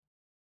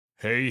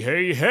Hey,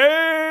 hey,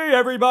 hey,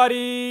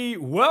 everybody!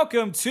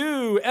 Welcome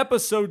to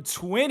episode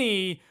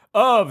 20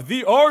 of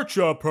the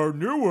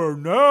Archapreneur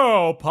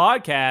Now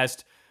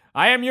podcast.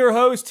 I am your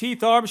host,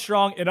 Heath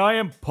Armstrong, and I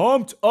am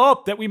pumped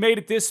up that we made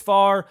it this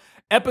far,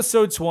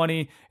 episode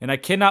 20, and I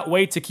cannot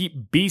wait to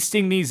keep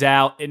beasting these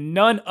out, and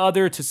none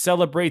other to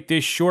celebrate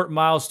this short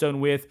milestone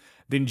with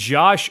than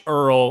Josh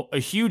Earl, a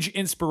huge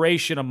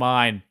inspiration of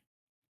mine.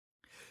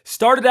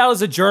 Started out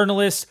as a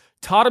journalist,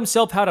 taught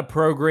himself how to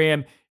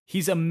program.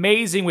 He's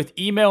amazing with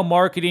email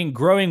marketing,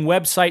 growing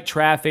website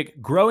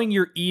traffic, growing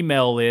your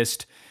email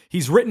list.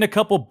 He's written a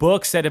couple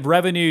books that have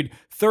revenued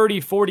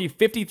 $30,000,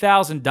 $40,000,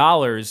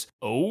 $50,000.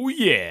 Oh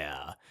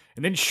yeah.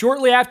 And then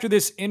shortly after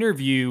this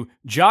interview,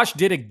 Josh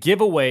did a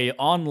giveaway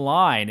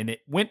online and it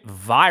went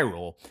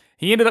viral.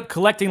 He ended up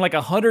collecting like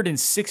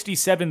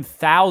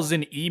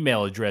 167,000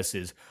 email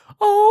addresses.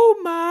 Oh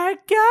my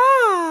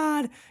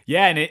God.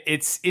 Yeah, and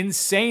it's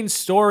insane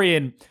story.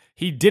 And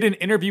he did an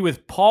interview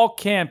with Paul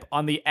Kemp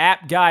on the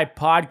App Guy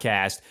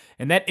podcast,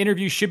 and that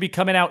interview should be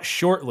coming out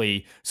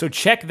shortly. So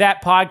check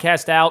that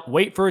podcast out.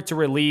 Wait for it to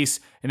release.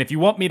 And if you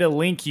want me to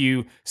link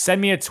you,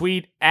 send me a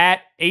tweet at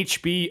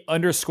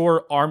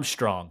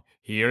HB_Armstrong.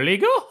 Here we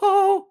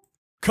go.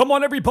 Come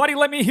on, everybody,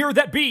 let me hear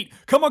that beat.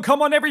 Come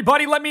on,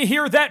 everybody, let me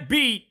hear that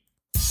beat.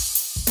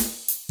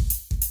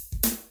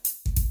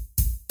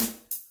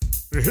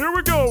 Here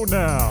we go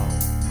now.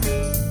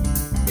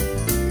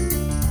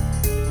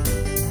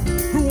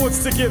 Who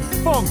wants to get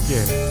funky?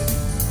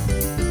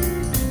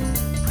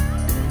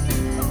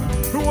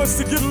 Who wants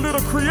to get a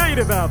little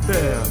creative out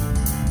there?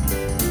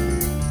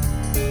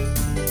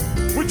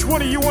 Which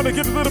one of you want to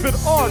get a little bit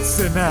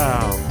artsy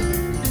now?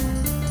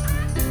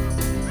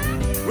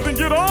 Well, then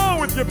get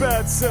on with your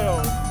bad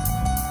self.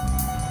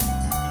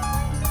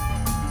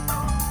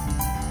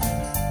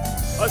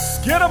 A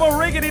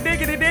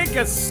skidam-a-riggity-diggity-dink,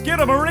 a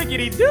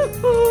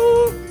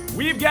skidam-a-riggity-doo.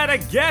 We've got a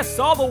guest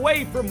all the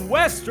way from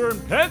Western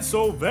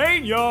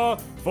Pennsylvania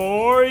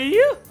for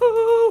you.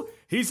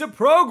 He's a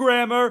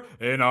programmer,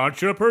 an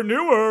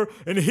entrepreneur,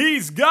 and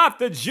he's got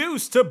the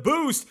juice to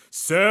boost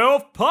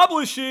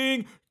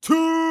self-publishing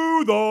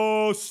to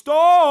the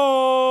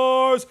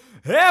stars.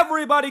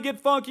 Everybody get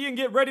funky and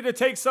get ready to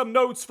take some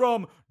notes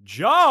from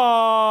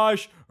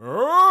Josh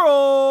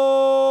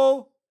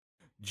Earl.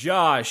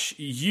 Josh,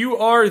 you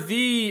are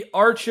the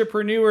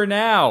Archapreneur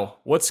Now.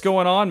 What's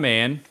going on,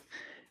 man?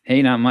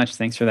 Hey, not much.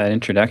 Thanks for that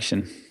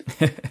introduction.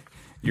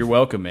 You're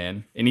welcome,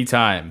 man.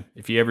 Anytime.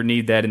 If you ever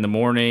need that in the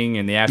morning,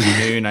 in the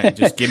afternoon,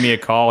 just give me a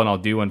call and I'll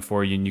do one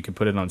for you, and you can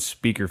put it on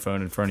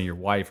speakerphone in front of your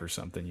wife or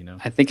something, you know?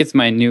 I think it's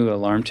my new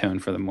alarm tone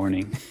for the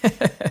morning.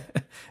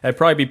 That's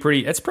probably a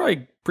pretty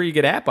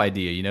good app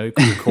idea, you know? You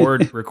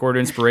can record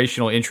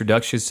inspirational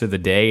introductions to the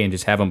day and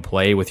just have them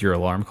play with your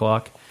alarm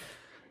clock.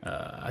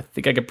 I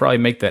think I could probably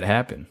make that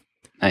happen.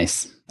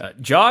 Nice.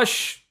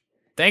 Josh,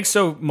 thanks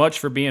so much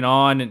for being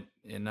on,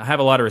 and I have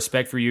a lot of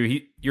respect for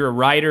you. You're a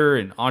writer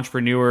and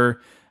entrepreneur,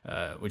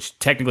 which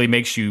technically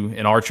makes you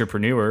an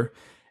archapreneur,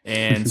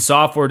 and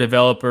software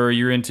developer.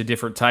 You're into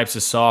different types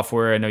of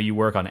software. I know you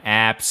work on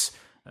apps,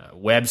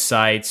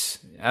 websites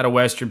out of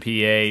Western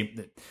PA.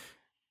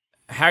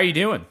 How are you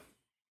doing?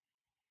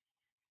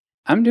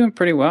 I'm doing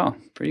pretty well.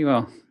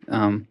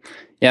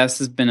 Yeah, this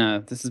has been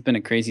a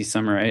crazy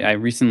summer. I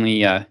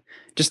recently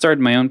just started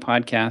my own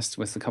podcast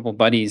with a couple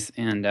buddies,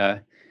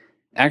 and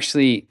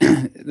actually,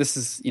 this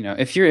is, you know,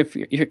 if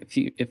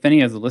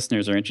any of the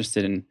listeners are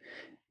interested in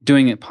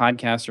doing a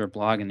podcast or a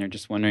blog, and they're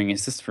just wondering,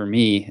 is this for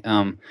me?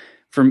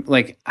 From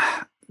like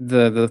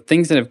the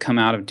things that have come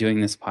out of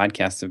doing this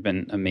podcast have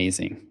been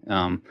amazing.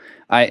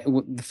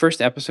 The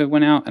first episode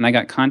went out, and I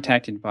got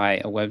contacted by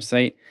a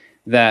website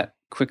that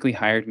quickly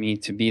hired me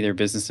to be their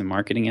business and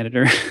marketing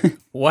editor.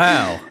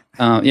 Wow.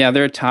 Yeah,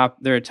 they're a top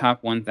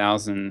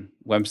 1,000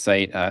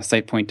 website,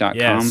 SitePoint.com.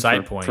 Yeah,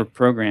 SitePoint. For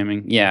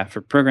programming. Yeah,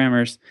 for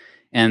programmers.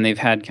 And they've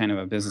had kind of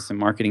a business and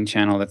marketing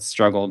channel that's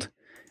struggled.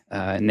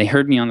 And they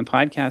heard me on the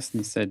podcast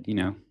and said, you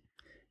know,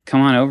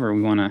 come on over.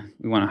 We want to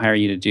hire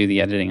you to do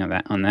the editing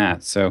on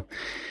that. So,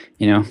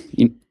 you know,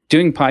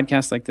 doing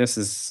podcasts like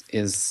this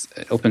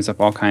it opens up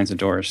all kinds of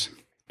doors.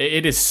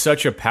 It is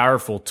such a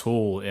powerful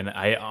tool, and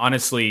I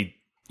honestly,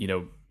 you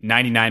know,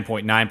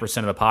 99.9%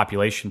 of the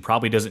population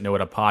probably doesn't know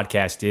what a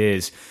podcast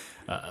is,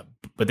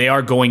 but they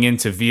are going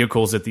into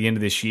vehicles at the end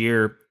of this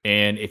year.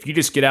 And if you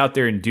just get out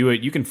there and do it,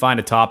 you can find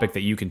a topic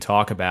that you can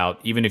talk about,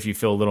 even if you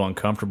feel a little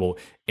uncomfortable.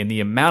 And the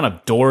amount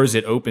of doors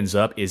it opens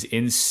up is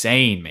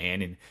insane,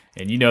 man.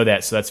 And you know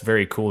that, so that's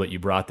very cool that you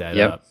brought that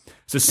up.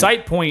 So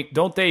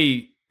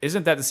SitePoint,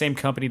 isn't that the same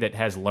company that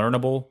has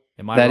Learnable?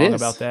 Am I wrong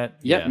about that?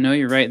 Yep, yeah. No,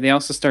 you're right. They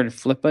also started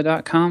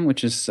Flippa.com,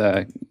 which is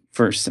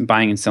for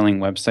buying and selling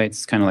websites.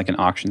 It's kind of like an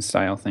auction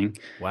style thing.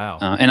 Wow.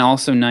 And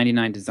also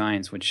 99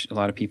 Designs, which a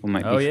lot of people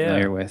might be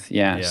familiar with.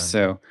 Yeah.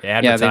 So the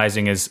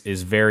advertising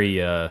is very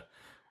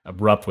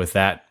abrupt with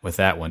that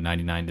one,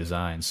 99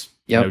 Designs.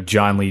 Yep. You know,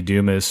 John Lee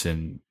Dumas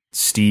and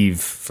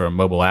Steve from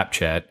Mobile App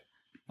Chat,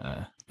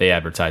 they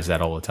advertise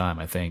that all the time,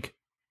 I think.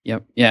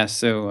 Yep. Yeah.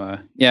 So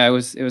it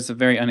was a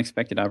very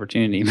unexpected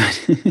opportunity,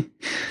 but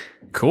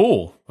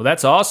Cool. Well,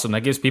 that's awesome.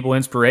 That gives people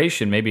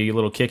inspiration, maybe a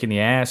little kick in the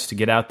ass to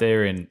get out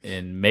there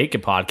and make a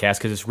podcast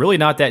because it's really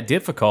not that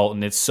difficult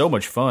and it's so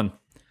much fun.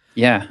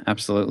 Yeah,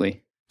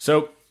 absolutely.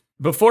 So,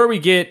 before we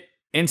get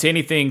into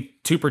anything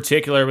too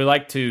particular, we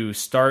like to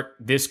start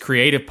this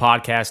creative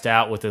podcast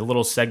out with a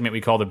little segment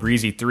we call the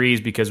Breezy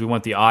Threes because we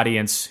want the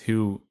audience,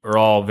 who are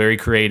all very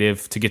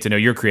creative, to get to know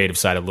your creative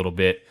side a little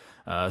bit,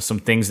 some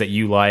things that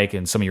you like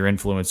and some of your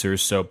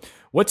influencers. So,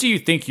 what do you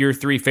think your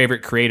three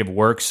favorite creative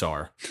works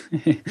are?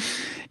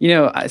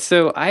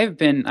 So I've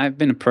been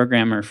a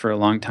programmer for a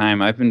long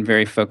time. I've been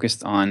very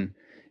focused on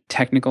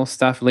technical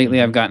stuff.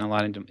 Lately, I've Hmm. gotten a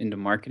lot into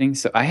marketing.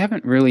 So I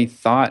haven't really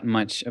thought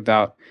much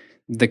about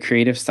the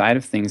creative side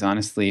of things,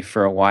 honestly,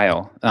 for a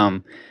while.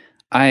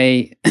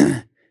 I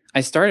I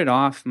started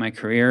off my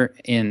career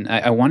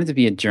I wanted to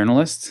be a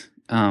journalist.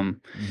 Hmm.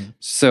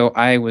 So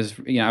I was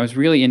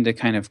really into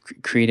kind of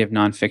creative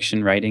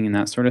nonfiction writing and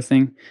that sort of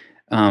thing.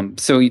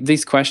 So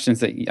these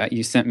questions that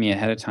you sent me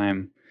ahead of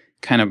time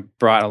kind of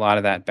brought a lot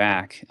of that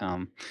back.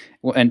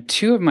 And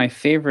two of my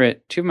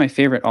favorite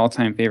all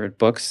time favorite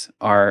books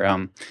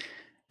are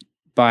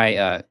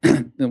by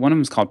one of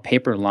them is called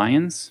Paper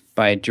Lions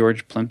by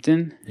George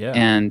Plimpton, Yeah.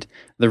 and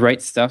The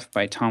Right Stuff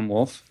by Tom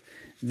Wolfe.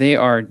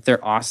 They're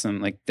awesome.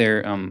 Like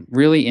they're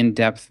really in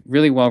depth,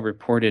 really well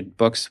reported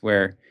books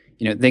where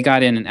they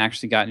got in and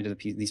actually got into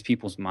these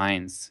people's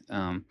minds.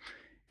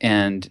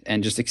 And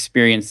just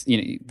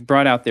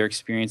brought out their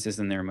experiences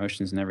and their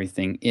emotions and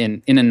everything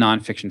in a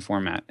nonfiction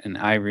format, and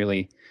I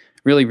really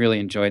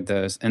enjoyed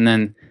those. And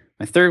then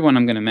my third one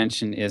I'm going to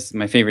mention is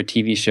my favorite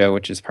TV show,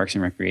 which is Parks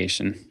and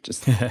Recreation.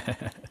 Just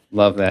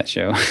love that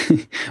show.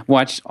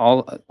 Watched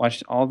all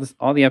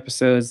the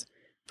episodes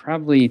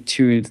probably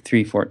 2,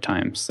 3, 4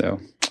 times.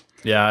 So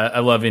Yeah, I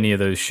love any of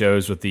those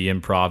shows with the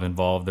improv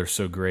involved. They're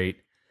so great.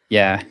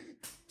 yeah.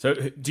 So,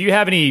 do you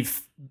have any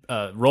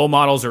role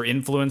models or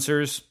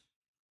influencers?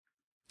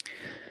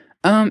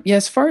 Yeah,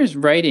 as far as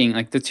writing,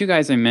 like the two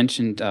guys I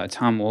mentioned,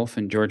 Tom Wolfe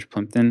and George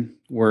Plimpton,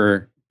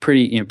 were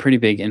pretty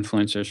big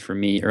influencers for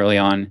me early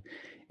on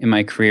in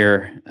my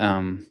career,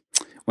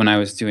 when I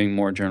was doing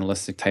more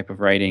journalistic type of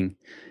writing.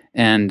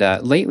 And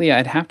lately,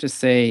 I'd have to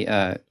say,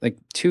 like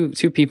two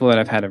people that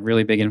have had a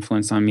really big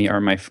influence on me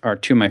are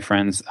two of my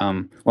friends.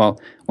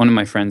 Well, one of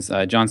my friends,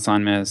 John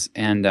Sonmez,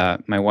 and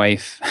my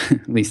wife,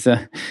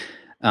 Lisa.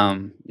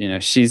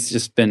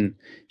 She's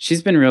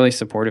been really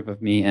supportive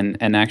of me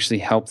and actually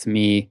helped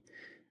me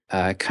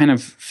kind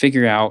of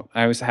figure out.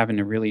 I was having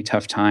a really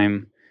tough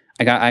time.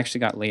 I actually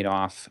got laid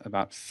off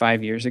about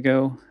 5 years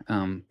ago,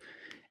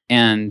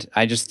 and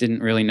I just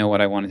didn't really know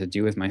what I wanted to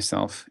do with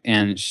myself.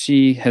 And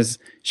she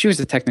was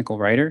a technical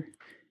writer,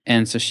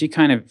 and so she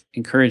kind of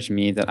encouraged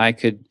me that I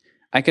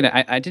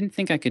didn't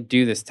think I could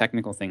do this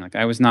technical thing. Like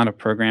I was not a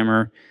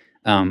programmer.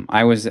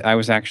 I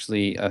was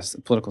actually a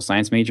political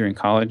science major in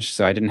college,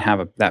 so I didn't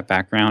have that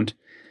background.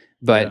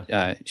 Yeah.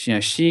 But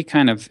she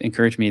kind of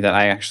encouraged me that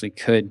I actually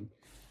could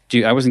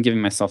do. I wasn't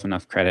giving myself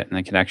enough credit, and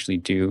I could actually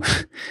do,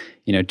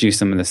 do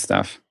some of this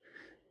stuff.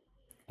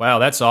 Wow,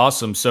 that's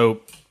awesome.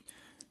 So,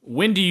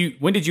 when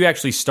did you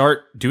actually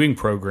start doing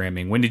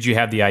programming? When did you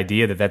have the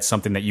idea that that's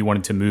something that you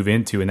wanted to move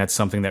into, and that's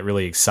something that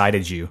really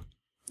excited you?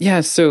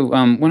 Yeah, so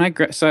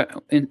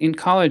in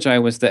college, I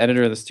was the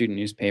editor of the student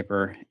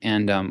newspaper,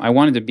 and I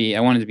wanted to be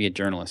a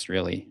journalist.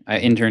 Really, I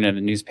interned at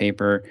a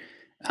newspaper.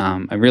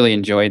 I really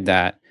enjoyed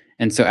that,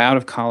 and so out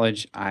of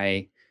college,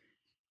 I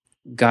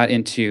got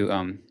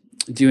into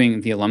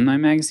doing the alumni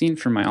magazine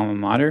for my alma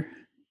mater,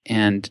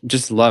 and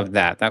just loved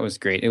that. That was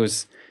great. It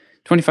was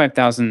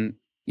 25,000.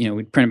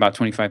 We'd print about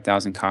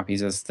 25,000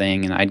 copies of this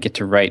thing, and I'd get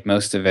to write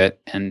most of it,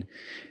 and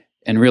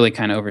really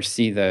kind of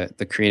oversee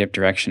the creative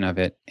direction of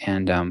it.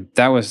 And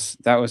that was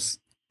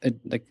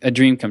a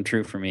dream come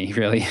true for me,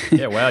 really.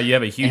 Yeah, wow, you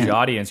have a huge And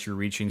audience you're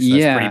reaching, so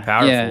that's pretty yeah,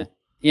 powerful.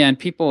 yeah, and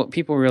people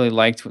really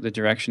liked what the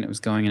direction it was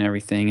going and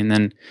everything. And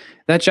then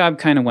that job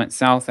kind of went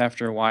south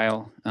after a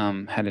while.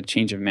 Had a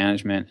change of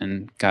management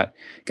and got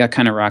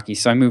kind of rocky.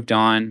 So I moved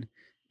on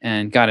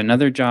and got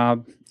another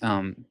job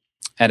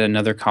at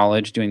another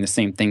college doing the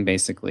same thing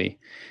basically,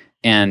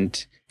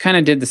 and kind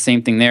of did the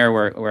same thing there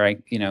where I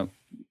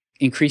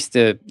increased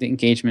the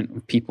engagement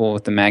with people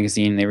with the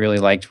magazine. They really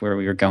liked where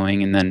we were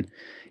going, and then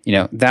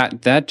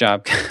that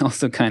job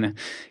also kind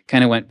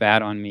of went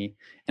bad on me,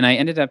 and I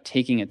ended up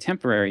taking a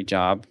temporary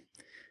job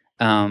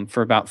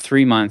for about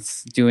 3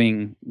 months,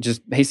 doing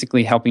just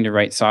basically helping to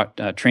write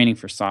training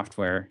for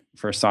software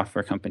for a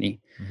software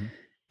company, Hmm.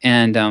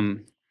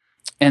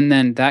 and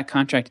then that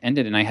contract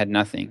ended, and I had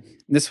nothing.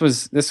 This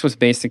was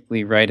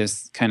basically right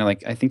as kind of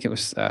like, I think it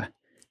was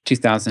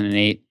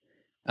 2008,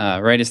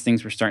 right as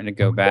things were starting to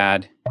go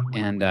bad,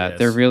 and Yes.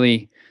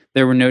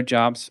 there were no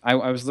jobs. I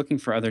was looking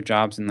for other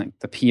jobs in like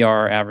the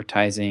PR,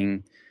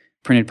 advertising,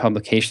 printed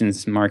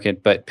publications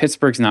market, but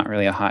Pittsburgh's not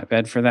really a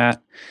hotbed for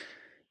that,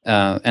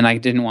 and I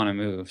didn't want to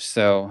move.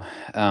 So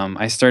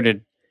I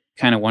started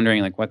kind of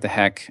wondering, like, what the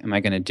heck am I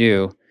going to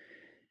do?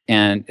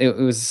 And it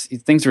was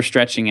things were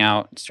stretching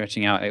out.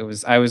 I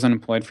was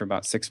unemployed for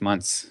about 6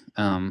 months,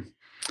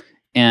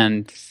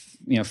 and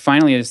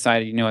finally I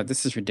decided, you know what,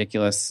 this is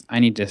ridiculous. I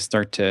need to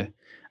start to.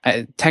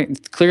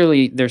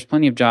 Clearly, there's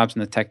plenty of jobs in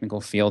the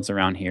technical fields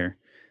around here.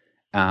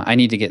 I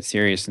need to get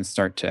serious and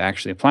start to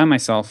actually apply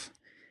myself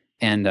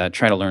and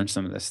try to learn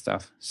some of this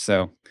stuff.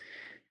 So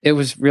it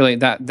was really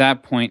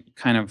that point.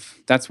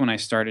 That's when I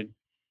started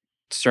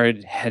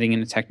heading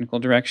in a technical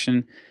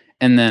direction,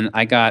 and then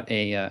I got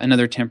a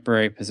another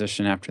temporary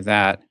position after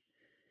that,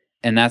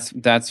 and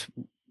that's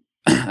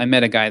I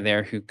met a guy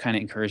there who kind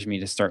of encouraged me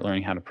to start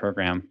learning how to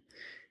program,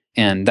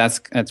 and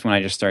that's when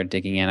I just started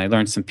digging in. I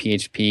learned some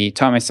PHP,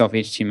 taught myself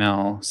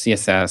HTML,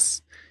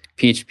 CSS,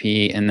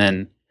 PHP, and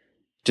then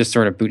just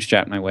sort of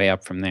bootstrapped my way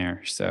up from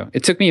there. So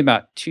it took me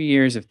about 2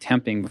 years of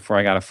temping before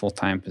I got a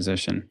full-time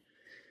position.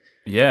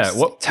 Yeah.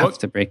 It's tough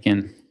to break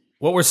in.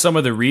 What were some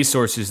of the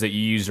resources that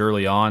you used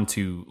early on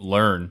to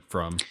learn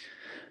from?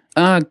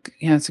 Yeah,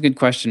 that's a good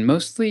question.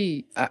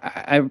 Mostly,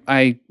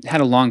 I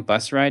had a long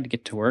bus ride to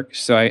get to work,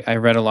 so I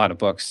read a lot of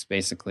books.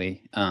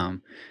 Basically, I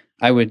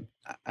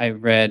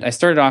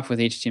started off with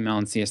HTML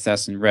and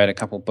CSS and read a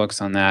couple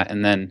books on that,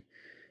 and then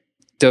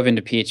dove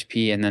into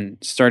PHP, and then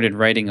started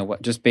writing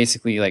just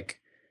basically like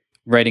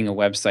writing a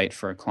website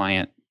for a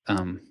client.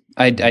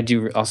 I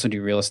also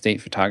do real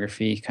estate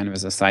photography kind of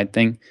as a side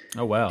thing.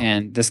 Oh, wow.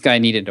 And this guy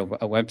needed a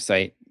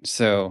website.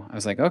 So I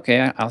was like,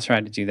 okay, I'll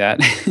try to do that.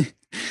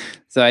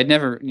 So I'd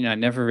never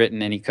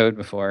written any code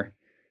before.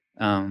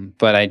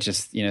 But I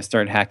just,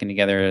 started hacking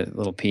together a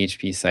little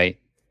PHP site.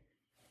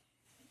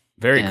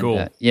 Very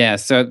cool. Yeah.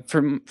 So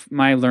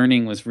my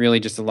learning was really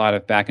just a lot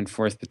of back and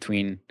forth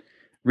between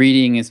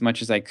reading as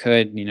much as I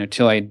could,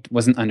 till I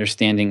wasn't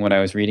understanding what I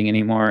was reading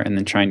anymore, and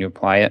then trying to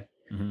apply it,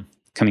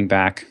 coming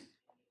back.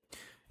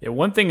 Yeah,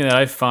 one thing that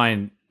I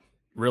find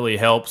really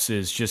helps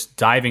is just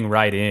diving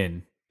right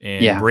in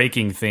and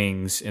breaking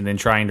things and then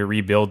trying to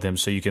rebuild them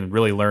so you can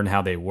really learn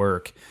how they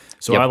work.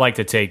 So I like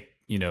to take,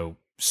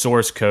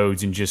 source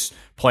codes and just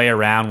play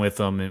around with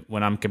them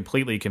when I'm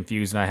completely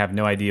confused and I have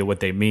no idea what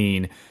they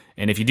mean.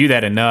 And if you do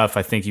that enough,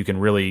 I think you can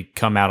really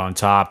come out on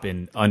top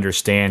and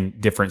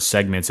understand different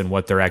segments and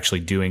what they're actually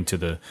doing to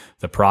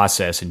the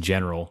process in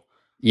general.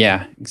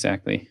 Yeah,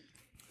 exactly.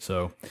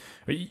 So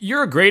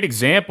you're a great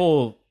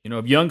example,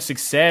 of young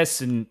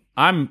success. And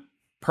I'm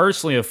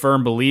personally a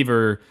firm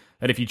believer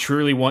that if you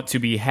truly want to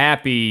be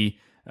happy,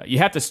 you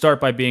have to start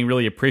by being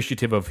really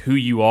appreciative of who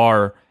you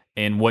are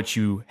and what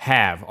you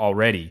have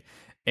already.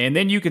 And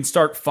then you can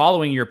start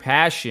following your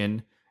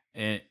passion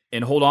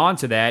and hold on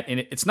to that. And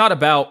it's not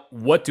about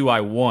what do I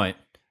want.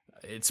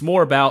 It's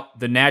more about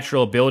the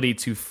natural ability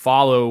to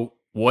follow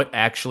what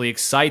actually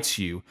excites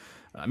you.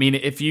 I mean,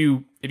 if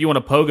you want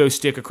a pogo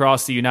stick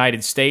across the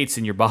United States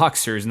in your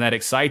boxers and that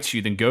excites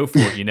you, then go for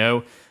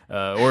it,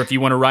 or if you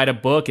want to write a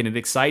book and it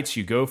excites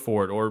you, go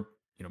for it. Or,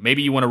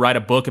 maybe you want to write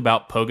a book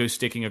about pogo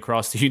sticking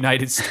across the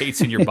United States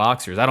in your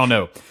boxers. I don't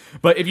know.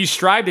 But if you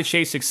strive to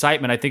chase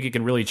excitement, I think it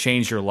can really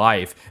change your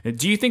life.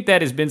 Do you think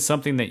that has been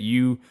something that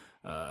you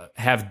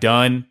have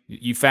done?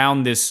 You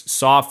found this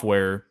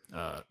software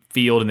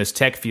field and this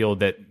tech field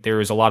that there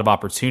is a lot of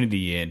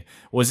opportunity in.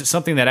 Was it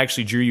something that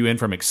actually drew you in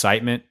from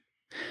excitement?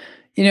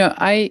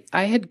 I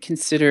had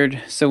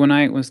considered, so when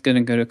I was going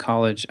to go to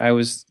college, I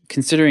was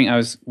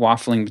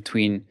waffling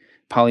between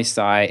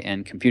poli-sci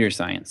and computer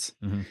science.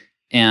 Mm-hmm.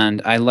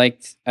 And I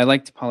liked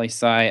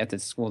poli-sci at the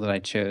school that I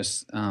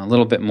chose a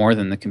little bit more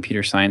than the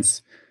computer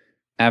science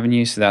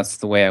avenue. So that's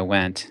the way I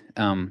went.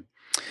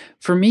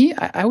 For me,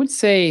 I would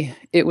say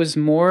it was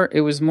more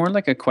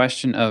like a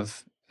question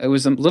of, it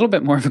was a little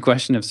bit more of a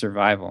question of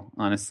survival,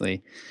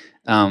 honestly.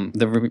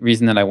 The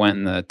reason that I went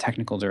in the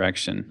technical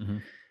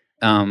direction.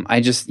 Mm-hmm. I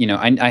just,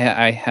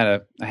 I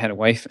had a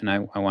wife and I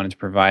wanted to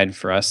provide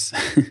for us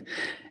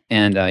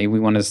and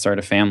we wanted to start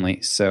a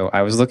family. So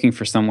I was looking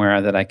for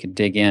somewhere that I could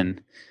dig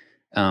in.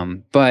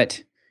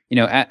 But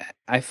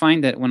I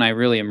find that when I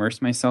really immerse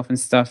myself in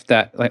stuff,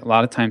 that like a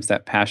lot of times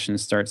that passion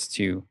starts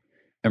to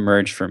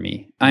emerge for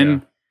me.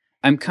 I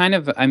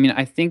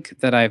think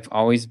that I've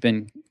always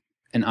been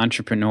an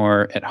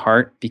entrepreneur at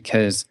heart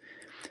because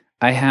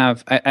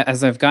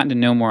as I've gotten to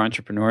know more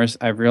entrepreneurs,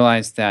 I've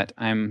realized that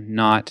I'm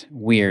not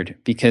weird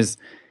because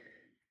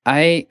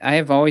I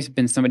have always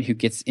been somebody who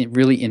gets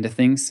really into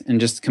things and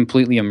just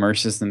completely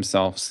immerses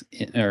themselves,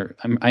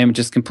 I am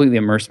just completely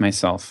immerse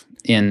myself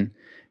in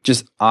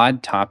just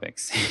odd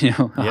topics,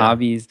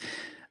 hobbies.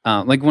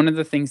 Like one of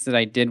the things that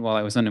I did while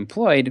I was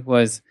unemployed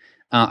was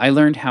I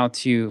learned how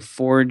to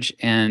forge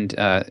and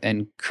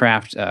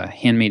craft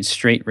handmade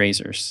straight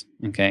razors.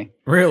 Okay,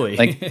 really?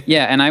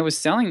 And I was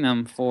selling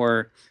them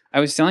for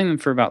about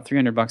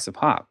 $300 a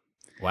pop.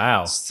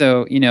 Wow.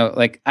 So,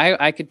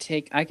 I could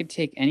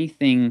take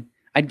anything.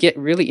 I'd get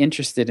really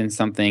interested in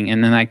something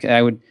and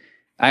then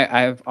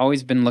I've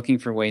always been looking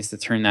for ways to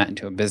turn that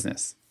into a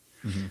business.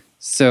 Mm-hmm.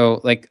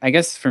 So I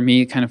guess for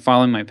me, kind of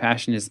following my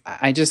passion is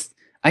I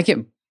get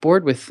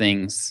bored with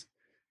things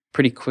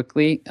pretty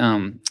quickly.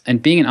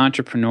 And being an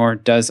entrepreneur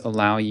does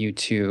allow you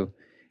to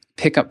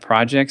pick up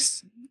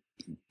projects,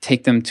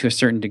 take them to a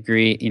certain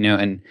degree,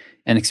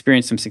 and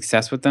experience some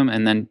success with them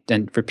and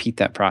then repeat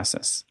that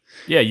process.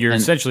 Yeah, you're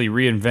And essentially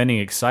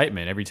reinventing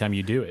excitement every time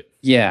you do it.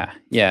 yeah,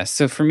 yeah.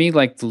 So for me,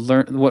 like the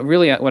learn what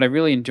I've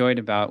really enjoyed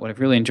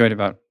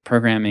about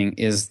programming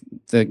is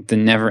the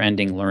never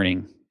ending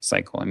learning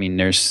cycle. I mean,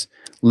 there's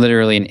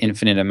literally an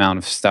infinite amount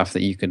of stuff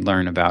that you could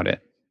learn about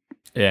it.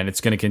 And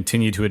it's going to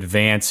continue to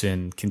advance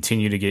and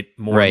continue to get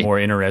more and Right. more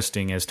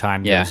interesting as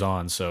time Yeah. goes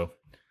on. So,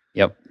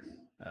 Yep.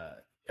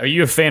 are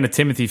you a fan of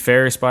Timothy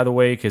Ferriss, by the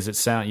way? Because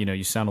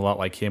you sound a lot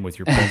like him with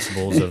your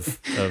principles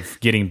of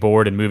getting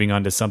bored and moving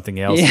on to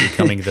something else and Yeah.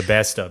 becoming the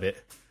best of it.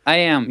 I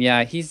am.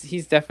 Yeah,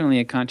 he's definitely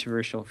a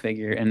controversial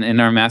figure, and in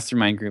our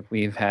mastermind group,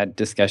 we've had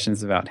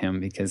discussions about him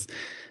because,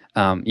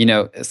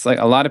 it's like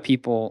a lot of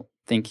people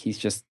think he's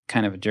just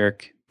kind of a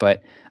jerk,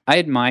 but I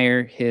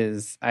admire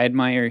his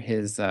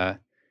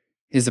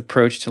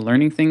approach to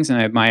learning things, and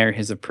I admire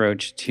his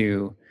approach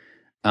to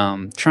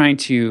trying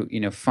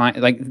to find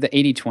like the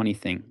 80-20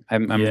 thing.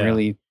 I'm Yeah.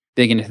 really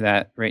big into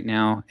that right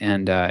now,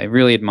 and I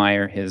really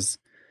admire his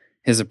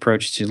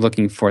approach to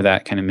looking for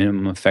that kind of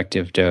minimum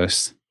effective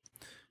dose.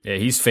 Yeah,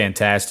 he's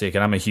fantastic,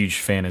 and I'm a huge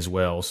fan as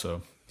well.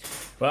 So,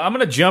 well, I'm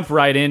going to jump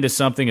right into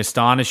something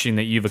astonishing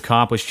that you've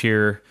accomplished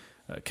here,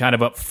 kind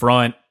of up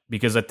front,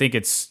 because I think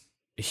it's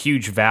a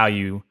huge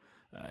value.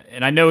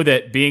 And I know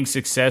that being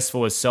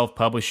successful as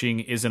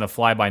self-publishing isn't a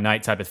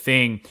fly-by-night type of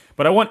thing,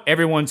 but I want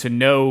everyone to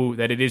know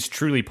that it is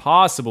truly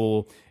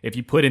possible if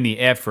you put in the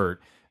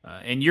effort.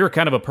 And you're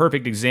kind of a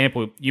perfect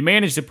example. You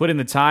managed to put in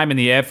the time and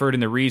the effort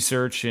and the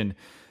research and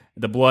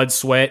the blood,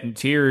 sweat, and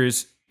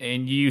tears,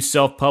 and you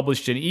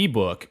self-published an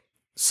ebook,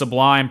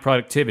 Sublime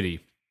Productivity,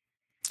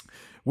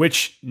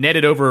 which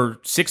netted over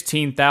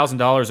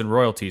 $16,000 in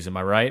royalties. Am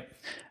I right?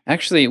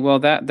 Actually, well,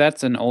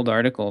 that's an old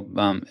article.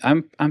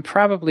 I'm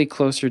probably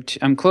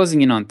I'm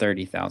closing in on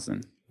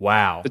 30,000.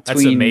 Wow, that's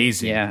Between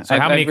amazing. Yeah, So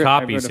how many I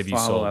copies wrote a have you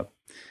sold?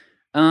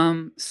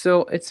 follow-up.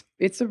 So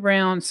it's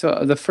around.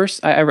 So the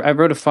first I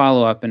wrote a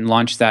follow-up and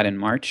launched that in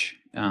March.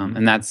 Mhm.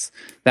 And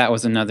that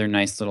was another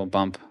nice little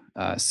bump.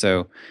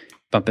 So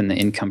bump in the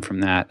income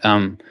from that.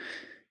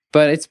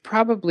 But it's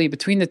probably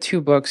between the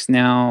two books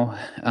now,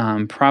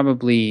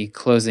 probably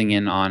closing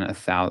in on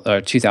 1,000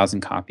 or 2,000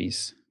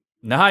 copies.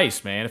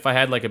 Nice, man. If I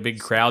had like a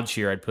big crowd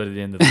cheer, I'd put it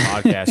into the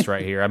podcast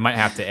right here. I might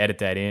have to edit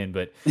that in,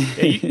 but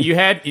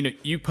yeah,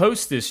 you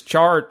post this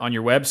chart on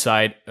your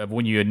website of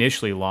when you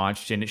initially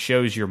launched, and it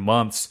shows your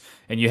months,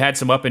 and you had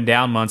some up and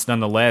down months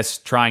nonetheless,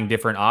 trying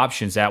different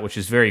options out, which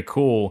is very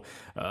cool.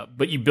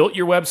 But you built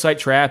your website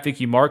traffic,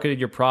 you marketed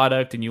your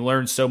product, and you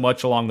learned so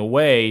much along the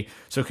way.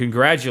 So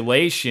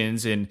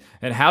congratulations. And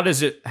how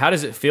does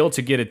it feel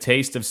to get a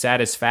taste of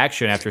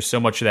satisfaction after so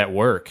much of that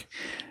work?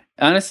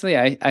 Honestly,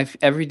 I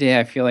every day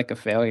I feel like a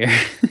failure.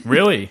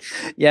 Really?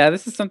 Yeah,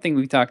 this is something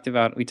we talk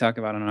about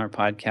on our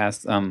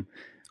podcast. I'm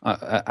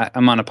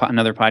on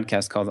another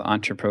podcast called the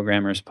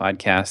Entreprogrammers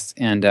Podcast,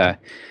 and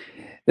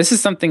this is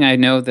something I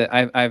know that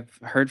I've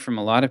heard from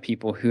a lot of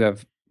people who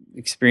have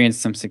experienced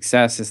some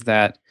success. Is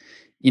that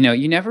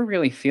you never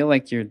really feel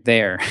like you're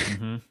there.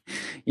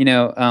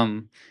 Mm-hmm.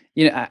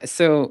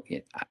 So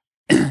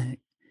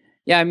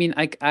yeah, I mean,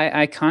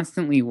 I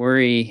constantly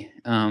worry.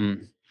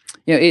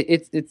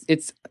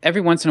 It's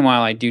every once in a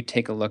while I do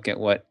take a look at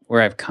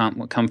where I've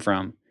come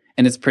from,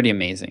 and it's pretty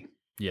amazing,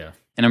 Yeah.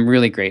 and I'm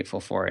really grateful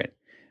for it.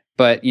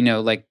 But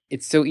like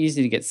it's so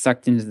easy to get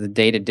sucked into the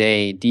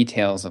day-to-day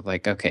details of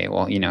like, okay,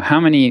 well, how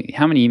many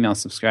email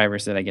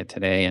subscribers did I get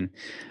today, and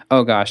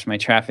oh gosh, my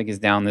traffic is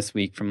down this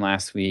week from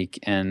last week,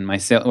 and my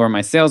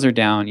sales are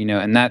down,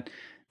 and that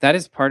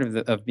is part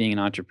of being an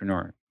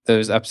entrepreneur.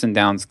 Those ups and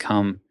downs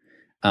come.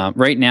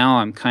 Right now,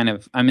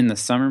 I'm in the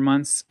summer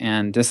months,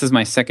 and this is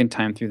my second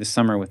time through the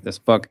summer with this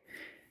book,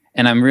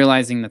 and I'm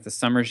realizing that the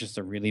summer is just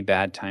a really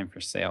bad time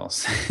for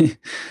sales.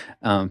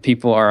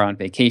 People are on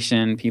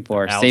vacation, people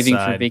are saving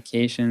for Outside.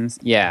 vacations.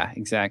 Yeah,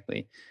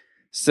 exactly.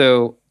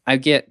 So I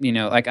get,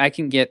 like I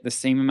can get the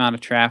same amount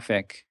of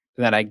traffic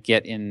that I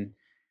get in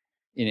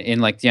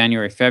like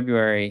January,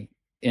 February.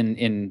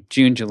 In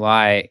June,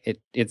 July,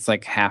 it's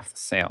like half the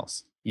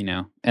sales,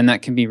 and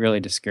that can be really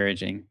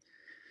discouraging.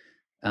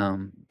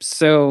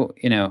 So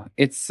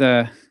it's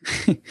I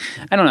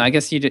don't know. I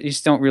guess you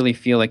just don't really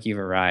feel like you've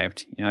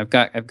arrived. I've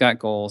got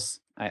goals.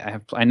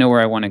 I know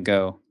where I want to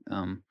go.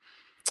 And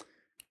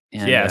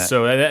Yeah,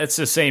 so that's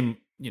the same,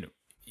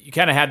 you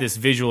kind of have this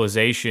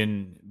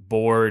visualization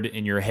board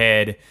in your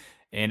head,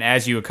 and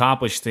as you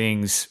accomplish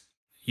things,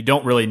 you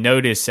don't really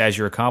notice as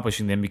you're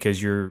accomplishing them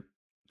because you're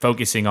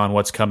focusing on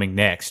what's coming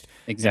next.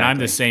 Exactly. And I'm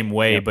the same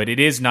way, Yep. but it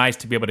is nice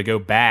to be able to go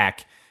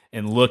back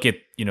and look at,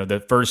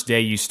 the first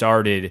day you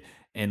started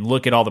and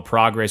look at all the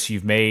progress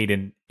you've made.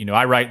 And,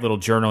 I write little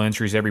journal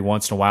entries every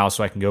once in a while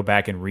so I can go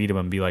back and read them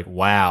and be like,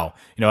 wow,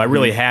 I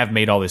really have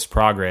made all this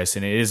progress,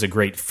 and it is a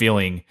great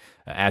feeling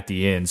at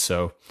the end.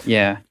 So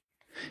Yeah.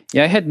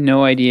 I had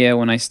no idea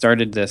when I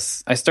started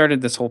this. I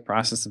started this whole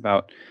process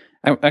about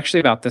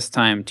this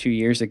time 2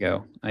 years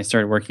ago. I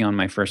started working on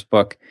my first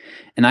book,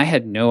 and I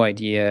had no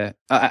idea.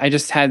 I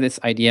just had this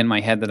idea in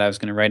my head that I was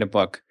going to write a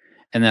book,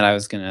 and that I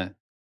was going to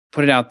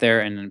put it out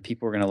there, and then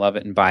people were going to love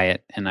it and buy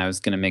it, and I was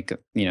going to make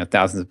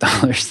thousands of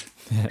dollars.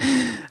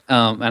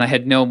 And I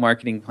had no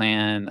marketing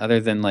plan other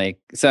than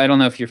so I don't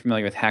know if you're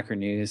familiar with Hacker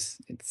News.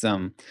 It's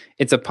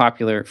a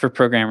popular for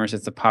programmers.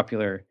 It's a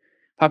popular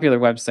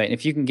website.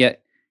 If you can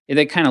get,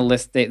 they kind of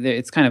list,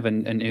 it's kind of a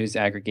news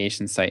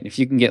aggregation site. And if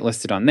you can get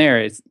listed on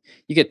there,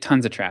 you get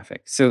tons of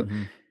traffic. So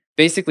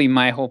basically,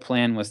 my whole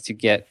plan was to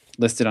get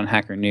listed on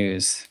Hacker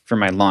News for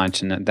my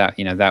launch, and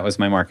that was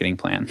my marketing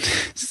plan.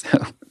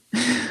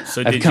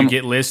 So did you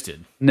get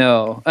listed?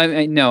 No,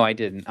 no, I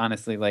didn't.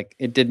 Honestly,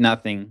 it did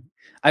nothing.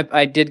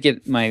 I did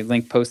get my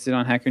link posted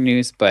on Hacker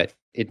News, but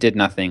it did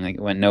nothing. It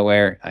went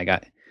nowhere. I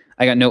got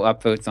no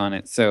upvotes on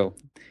it. So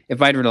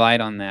if I'd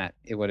relied on that,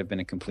 it would have been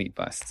a complete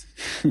bust.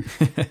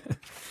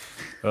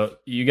 Well,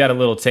 you got a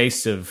little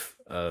taste of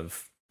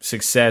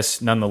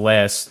success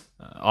nonetheless.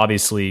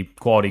 Obviously,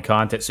 quality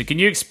content. So can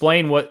you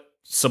explain what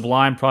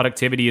Sublime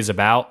Productivity is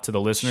about to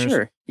the listeners?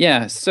 Sure.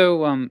 Yeah.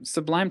 So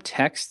Sublime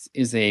Text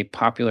is a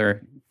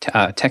popular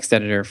text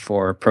editor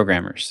for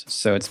programmers.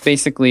 So it's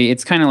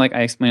kind of like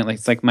I explained it,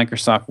 it's like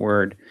Microsoft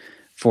Word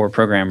for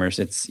programmers.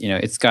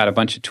 It's got a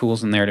bunch of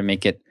tools in there to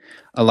make it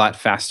a lot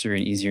faster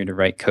and easier to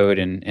write code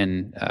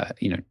and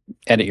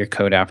edit your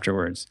code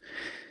afterwards.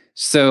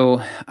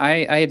 So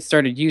I had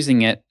started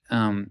using it,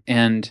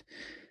 and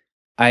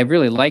I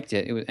really liked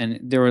it.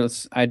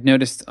 I'd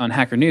noticed on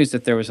Hacker News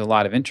that there was a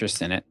lot of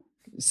interest in it.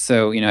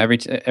 So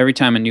every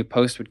time a new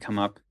post would come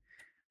up,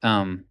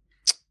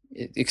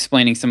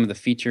 explaining some of the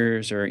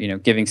features or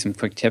giving some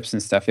quick tips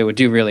and stuff, it would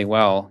do really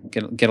well,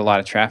 get a lot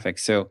of traffic.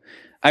 So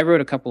I wrote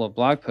a couple of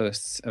blog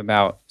posts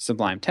about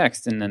Sublime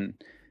Text, and then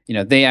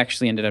they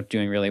actually ended up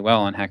doing really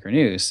well on Hacker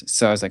News.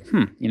 So I was like,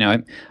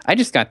 I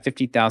just got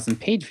 50,000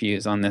 page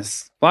views on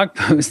this blog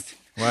post.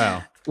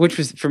 Wow. Which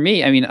was, for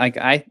me,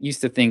 I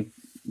used to think,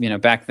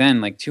 back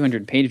then,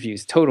 200 page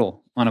views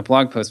total on a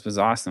blog post was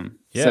awesome.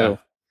 Yeah. So,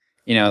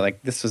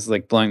 this was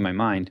blowing my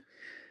mind.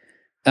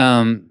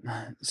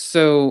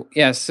 So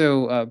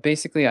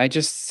basically I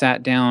just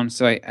sat down.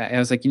 So I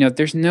was like,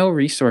 there's no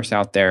resource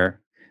out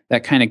there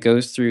that kind of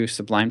goes through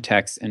Sublime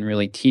Text and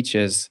really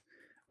teaches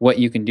what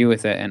you can do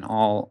with it and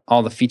all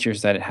the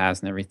features that it has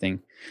and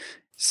everything.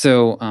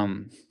 So,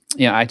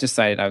 I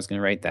decided I was going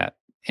to write that.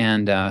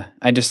 And,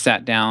 I just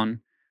sat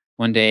down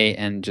one day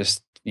and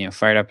just,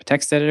 fired up a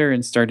text editor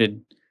and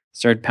started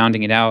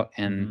pounding it out,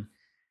 and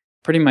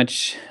pretty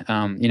much,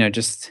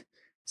 just,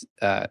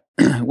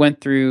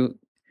 went through,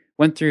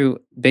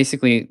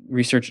 basically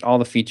researched all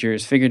the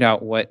features, figured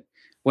out what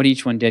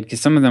each one did, because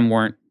some of them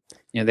weren't,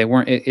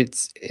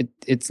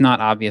 it's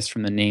not obvious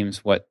from the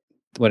names what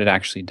it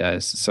actually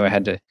does. So I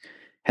had to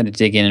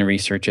dig in and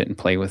research it and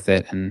play with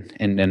it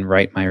and then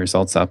write my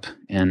results up.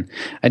 And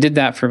I did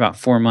that for about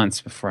 4 months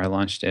before I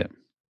launched it.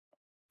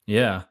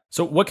 Yeah.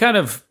 So what kind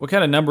of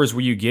numbers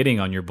were you getting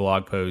on your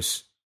blog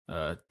posts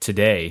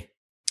today?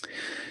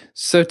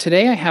 So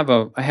today I have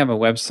a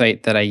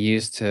website that I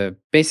use to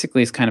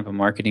basically, it's kind of a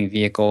marketing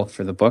vehicle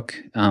for the book.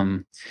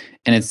 And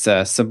it's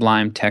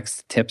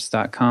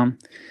sublimetexttips.com.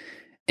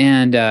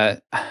 And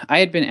I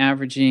had been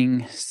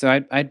averaging,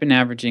 I'd been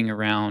averaging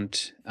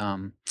around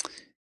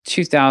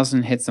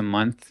 2,000 hits a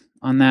month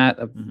on that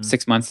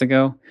 6 months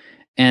ago.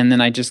 And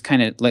then I just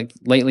kind of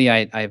lately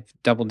I've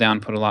doubled down,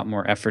 put a lot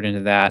more effort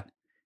into that,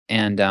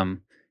 and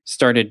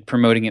started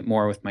promoting it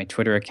more with my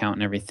Twitter account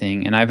and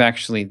everything. And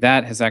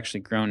that has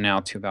actually grown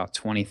now to about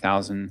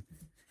 20,000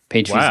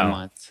 page views a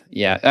month.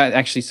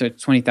 Yeah, so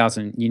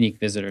 20,000 unique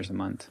visitors a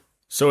month.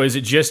 So is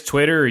it just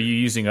Twitter, or are you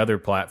using other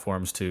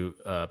platforms to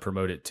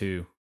promote it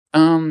too?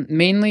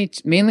 Mainly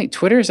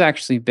Twitter's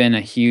actually been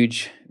a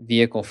huge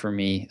vehicle for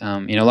me.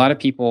 A lot of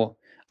people,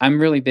 I'm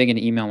really big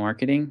into email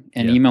marketing,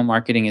 and email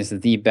marketing is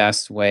the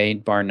best way,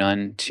 bar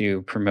none,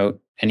 to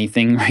promote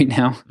anything right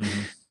now.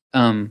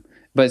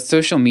 But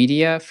social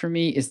media for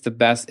me is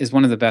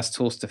one of the best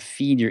tools to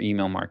feed your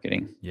email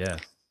marketing. Yeah.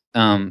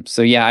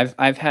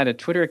 I've had a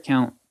Twitter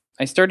account.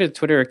 I started a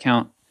Twitter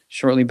account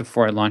shortly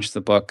before I launched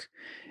the book,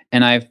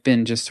 and I've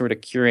been just sort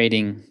of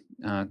curating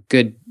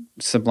good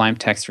Sublime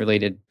Text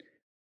related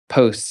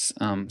posts.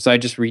 So I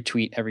just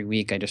retweet every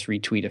week. I just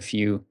retweet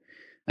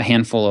a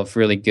handful of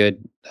really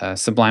good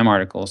Sublime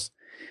articles,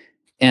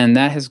 and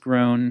that has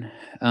grown.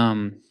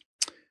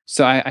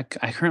 So I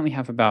currently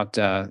have about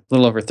a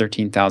little over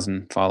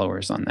 13,000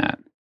 followers on that.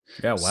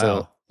 Yeah,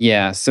 wow.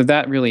 So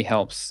that really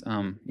helps.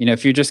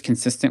 If you're just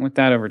consistent with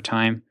that over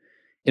time,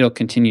 it'll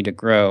continue to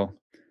grow.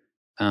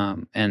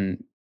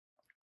 And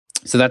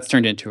so that's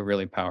turned into a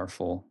really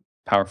powerful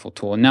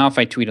tool. And now if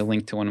I tweet a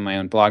link to one of my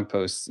own blog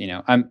posts,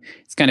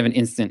 it's kind of an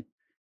instant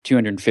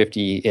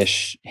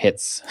 250-ish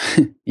hits,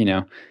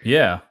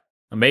 Yeah.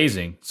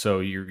 Amazing.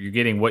 So you're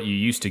getting what you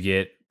used to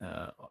get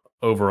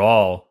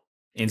overall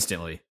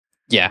instantly.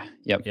 Yeah.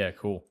 Yep. Yeah.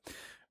 Cool.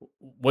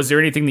 Was there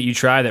anything that you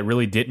tried that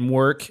really didn't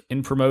work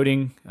in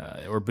promoting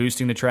or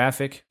boosting the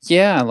traffic?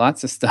 Yeah,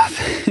 lots of stuff.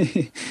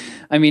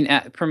 I mean,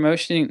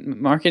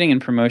 marketing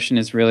and promotion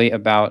is really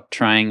about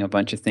trying a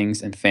bunch of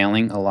things and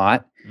failing a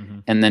lot. Hmm.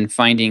 and then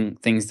finding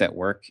things that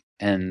work.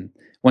 And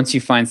once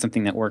you find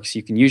something that works,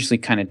 you can usually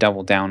kind of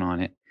double down on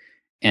it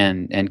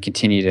and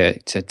continue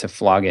to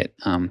flog it.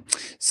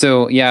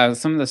 So yeah,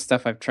 some of the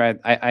stuff I've tried,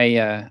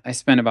 I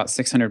spent about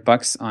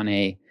 $600 on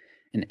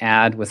an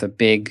ad with a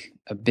big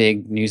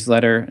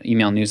newsletter,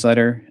 email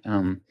newsletter,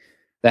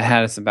 that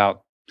has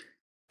about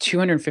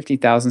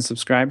 250,000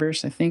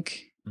 subscribers, I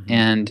think. Hmm.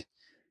 And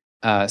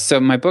so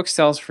my book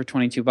sells for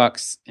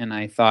 $22, and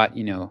I thought,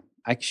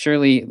 I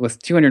surely, with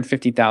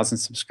 250,000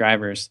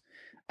 subscribers,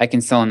 I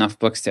can sell enough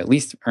books to at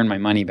least earn my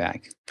money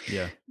back.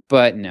 Yeah.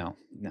 But no,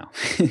 no.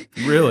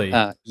 Really?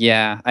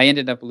 Yeah, I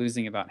ended up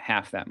losing about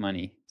half that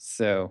money.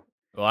 So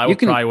Well, I you would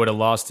can probably would have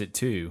lost it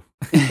too.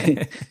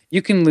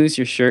 you can lose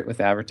your shirt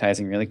with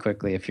advertising really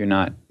quickly if you're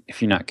not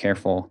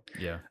careful.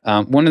 Yeah.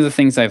 One of the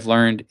things I've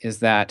learned is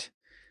that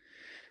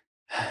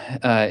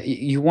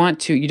you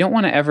don't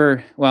want to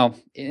ever, well,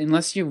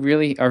 unless you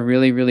really are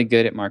really really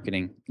good at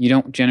marketing, you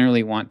don't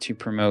generally want to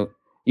promote.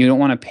 You don't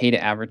want to pay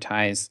to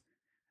advertise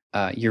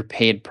your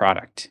paid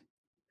product.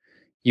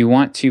 You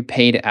want to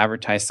pay to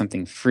advertise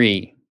something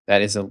free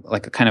that is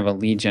like a kind of a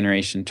lead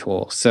generation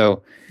tool.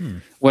 So Hmm.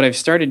 what I've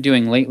started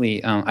doing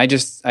lately, I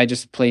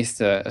just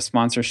placed a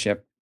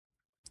sponsorship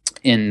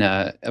in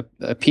a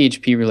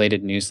PHP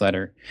related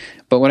newsletter.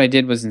 But what I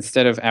did was,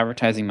 instead of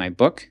advertising my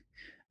book,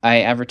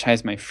 I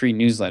advertised my free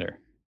newsletter,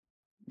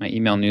 my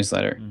email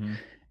newsletter. Hmm.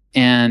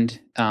 And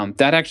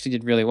that actually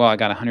did really well. I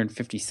got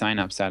 150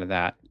 signups out of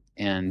that,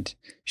 and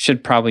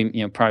should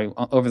probably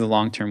over the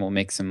long term will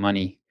make some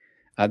money.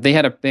 They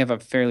have a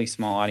fairly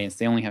small audience.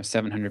 They only have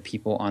 700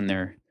 people on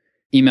their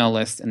email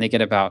list, and they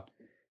get about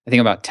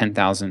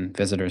 10,000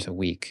 visitors a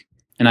week.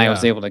 And I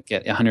was Yeah. able to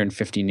get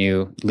 150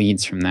 new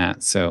leads from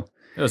that. So,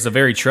 It was a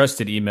very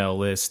trusted email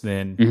list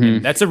then. And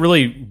mhm, that's a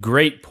really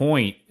great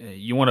point.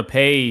 You want to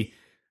pay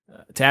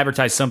to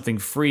advertise something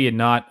free and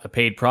not a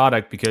paid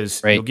product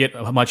because you'll right, get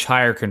a much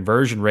higher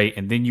conversion rate,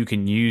 and then you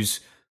can use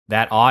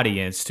that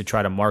audience to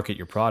try to market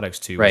your products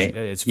to. right,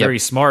 It's yep, very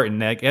smart,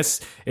 and I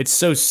guess it's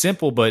so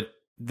simple, but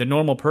the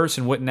normal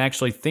person wouldn't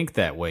actually think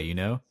that way, you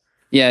know?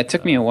 yeah. It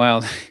took me a Uh,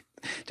 while.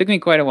 Took me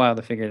quite a while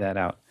to figure that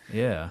out.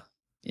 yeah.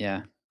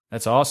 Yeah.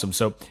 That's awesome.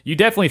 So you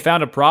definitely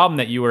found a problem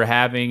that you were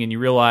having, and you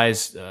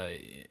realized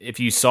if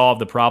you solve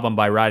the problem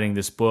by writing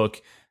this book,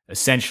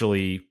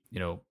 essentially,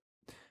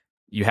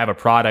 you have a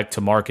product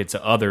to market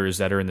to others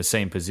that are in the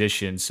same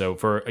position. So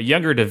for a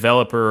younger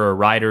developer or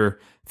writer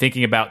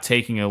thinking about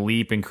taking a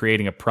leap and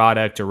creating a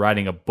product or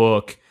writing a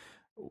book,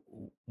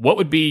 what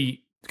would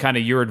be kind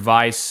of your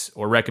advice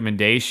or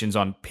recommendations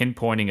on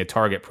pinpointing a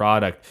target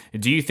product?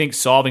 Do you think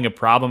solving a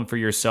problem for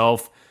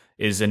yourself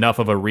is enough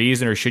of a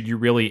reason, or should you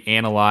really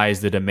analyze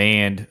the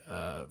demand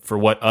for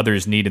what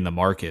others need in the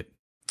market?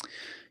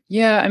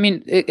 Yeah, I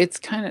mean, it's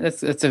kind of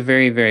that's a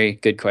very very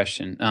good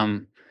question.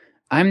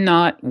 I'm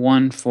not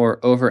one for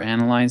over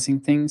analyzing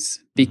things,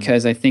 Hmm.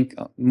 because I think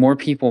more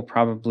people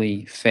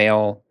probably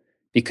fail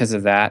because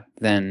of that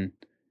than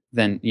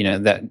that,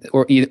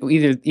 or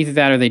either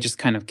that, or they just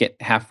kind of get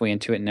halfway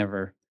into it and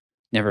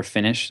never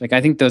finish. Like, I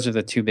think those are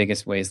the two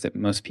biggest ways that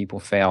most people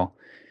fail.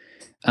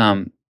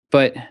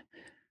 But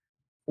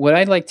what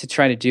I'd like to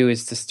try to do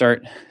is to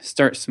start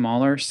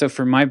smaller. So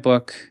for my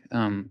book,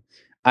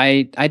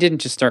 I didn't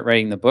just start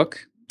writing the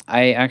book.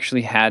 I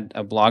actually had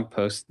a blog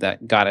post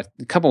that got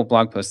a couple of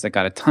blog posts that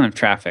got a ton of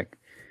traffic.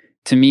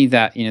 To me,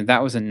 that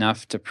was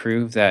enough to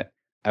prove that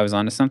I was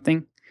onto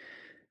something.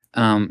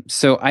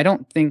 So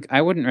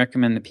I wouldn't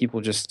recommend that people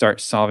just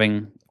start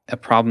solving a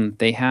problem that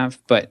they have,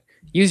 but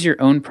use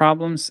your own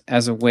problems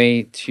as a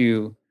way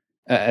to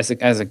as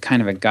a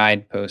kind of a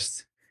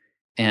guidepost,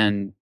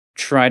 and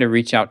try to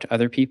reach out to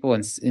other people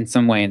in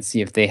some way and see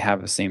if they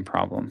have the same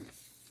problem.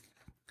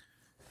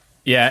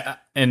 Yeah,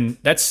 and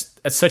that's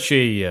such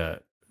a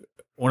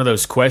one of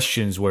those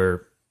questions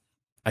where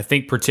I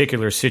think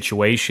particular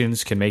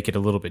situations can make it a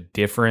little bit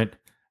different.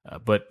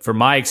 But from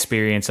my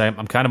experience,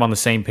 I'm kind of on the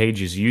same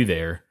page as you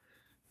there.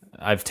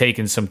 I've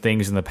taken some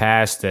things in the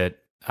past that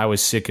I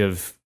was sick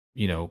of,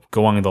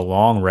 going the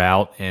long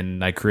route,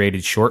 and I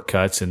created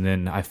shortcuts, and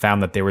then I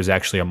found that there was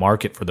actually a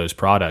market for those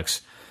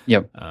products.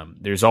 Yep.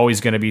 There's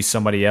always going to be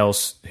somebody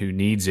else who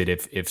needs it.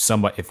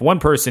 If one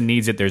person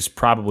needs it, there's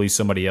probably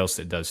somebody else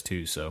that does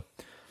too. So,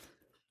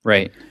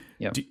 Right.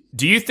 Yep.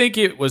 do you think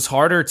it was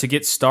harder to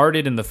get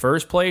started in the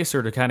first place,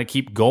 or to kind of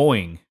keep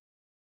going?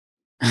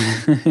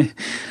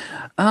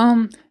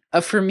 um,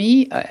 for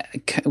me,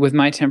 with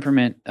my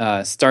temperament,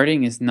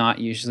 starting is not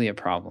usually a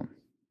problem.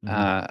 Hmm.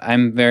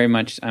 I'm very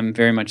much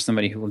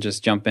somebody who will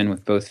just jump in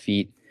with both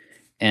feet.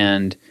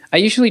 And I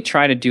usually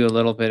try to do a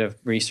little bit of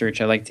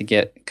research. I like to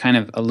get kind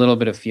of a little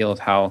bit of feel of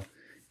how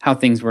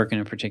things work in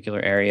a particular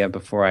area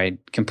before I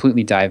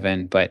completely dive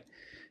in. But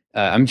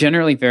I'm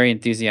generally very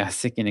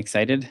enthusiastic and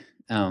excited,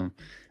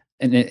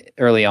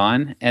 early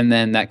on, and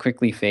then that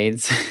quickly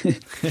fades.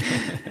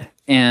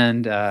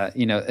 And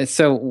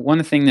so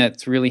one thing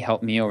that's really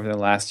helped me over the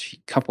last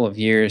couple of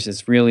years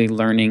is really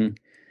learning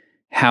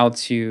how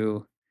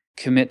to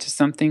commit to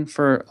something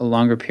for a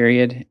longer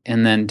period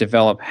and then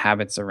develop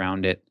habits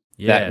around it.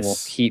 that will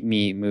Yes. keep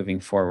me moving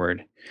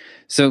forward.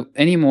 So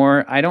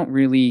anymore, I don't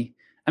really,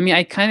 I mean,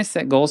 I kind of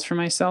set goals for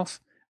myself,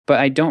 but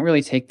I don't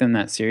really take them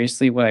that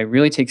seriously. What I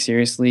really take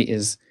seriously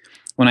is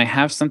when I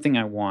have something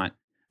I want,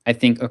 I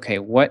think, okay,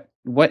 what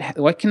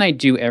can I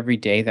do every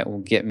day that will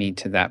get me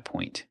to that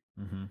point?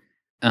 Hmm.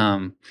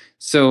 Um,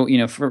 so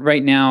for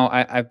right now,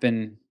 I've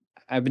been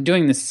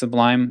doing this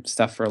Sublime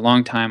stuff for a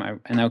long time,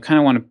 and I kind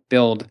of want to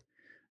build,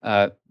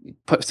 uh,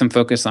 put some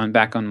focus on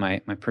back on my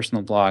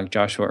personal blog,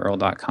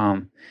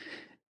 joshuaearl.com.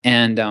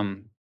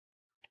 And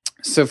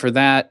so for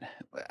that,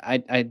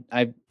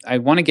 I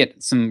want to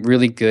get some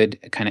really good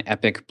kind of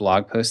epic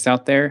blog posts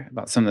out there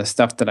about some of the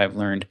stuff that I've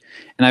learned,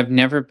 and I've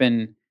never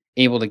been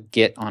able to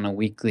get on a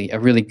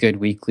really good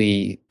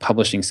weekly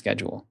publishing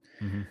schedule.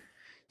 Hmm.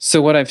 So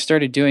what I've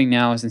started doing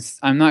now is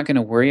I'm not going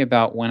to worry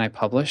about when I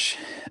publish.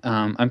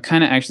 I'm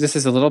kind of actually, this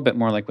is a little bit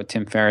more like what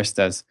Tim Ferriss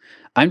does.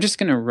 I'm just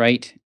going to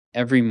write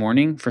every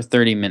morning for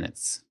 30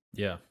 minutes.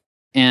 Yeah.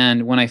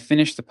 And when I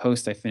finish the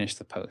post, I finish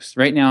the post.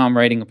 Right now, I'm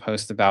writing a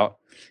post about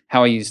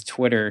how I use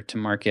Twitter to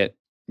market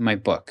my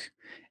book.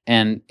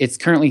 And it's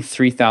currently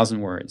 3,000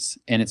 words,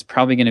 and it's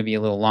probably going to be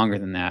a little longer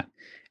than that.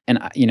 And,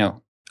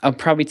 it'll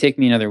probably take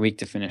me another week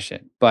to finish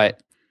it.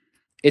 But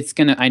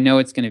I know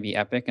it's gonna be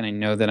epic, and I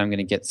know that I'm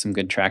gonna get some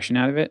good traction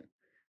out of it.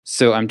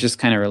 So I'm just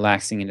kind of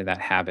relaxing into that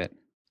habit.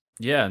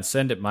 Yeah, and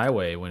send it my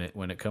way when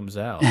it comes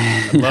out.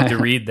 I'd love to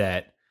read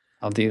that.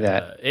 I'll do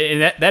that.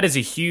 And that is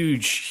a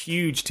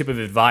huge tip of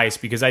advice,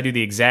 because I do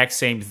the exact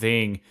same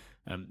thing.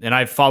 And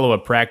I follow a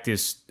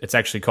practice. It's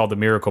actually called the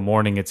Miracle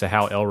Morning. It's a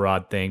Hal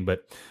Elrod thing,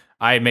 but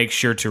I make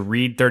sure to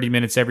read 30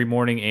 minutes every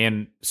morning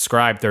and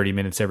scribe 30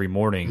 minutes every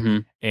morning.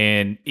 Mhm.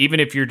 And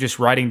even if you're just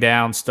writing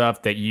down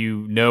stuff that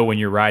when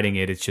you're writing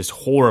it, it's just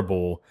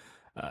horrible.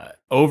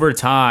 Over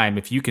time,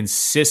 if you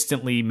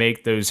consistently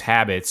make those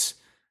habits,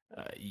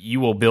 you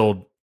will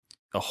build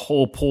a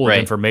whole pool of Right.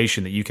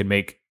 information that you can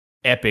make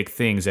epic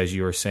things, as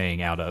you were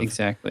saying, out of.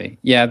 Exactly.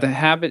 Yeah, the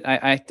habit,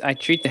 I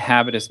treat the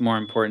habit as more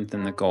important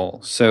than the goal.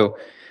 So,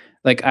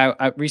 like,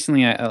 I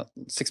recently,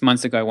 6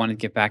 months ago, I wanted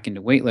to get back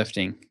into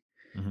weightlifting.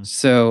 Mhm.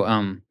 So,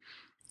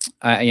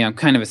 I'm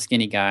kind of a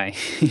skinny guy.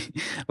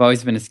 I've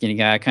always been a skinny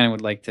guy. I kind of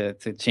would like to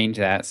change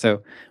that.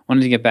 So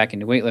wanted to get back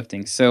into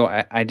weightlifting. So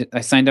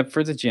I signed up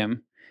for the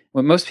gym.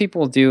 What most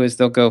people will do is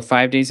they'll go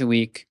 5 days a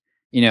week,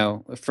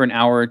 for an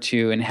hour or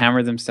two and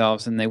hammer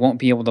themselves, and they won't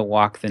be able to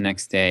walk the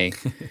next day.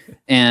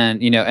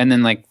 And and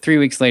then like 3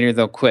 weeks later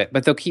they'll quit,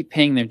 but they'll keep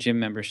paying their gym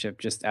membership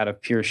just out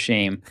of pure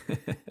shame.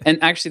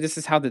 And actually, this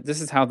is how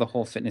the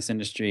whole fitness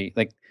industry,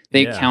 like,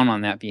 they Yeah. count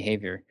on that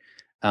behavior,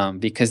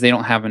 because they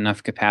don't have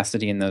enough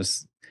capacity in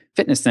those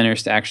fitness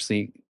centers to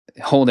actually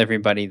hold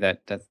everybody that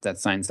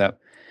signs up.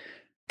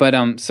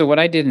 But so what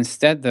I did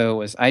instead, though,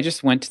 was I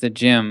just went to the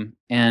gym,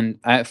 and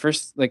at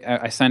first, like,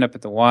 I signed up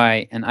at the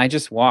Y, and I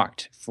just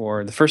walked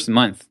for the first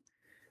month.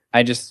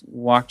 I just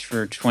walked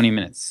for 20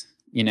 minutes,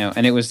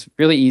 and it was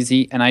really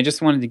easy. And I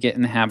just wanted to get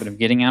in the habit of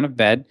getting out of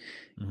bed,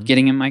 Mhm.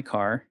 getting in my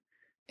car,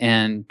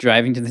 and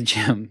driving to the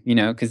gym,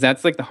 because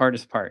that's like the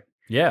hardest part.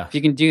 Yeah. If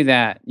you can do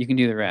that, you can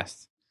do the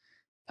rest.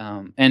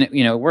 And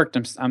it worked.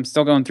 I'm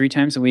still going 3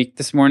 times a week.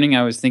 This morning,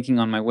 I was thinking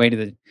on my way to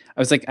the,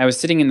 I was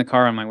sitting in the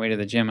car on my way to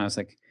the gym. I was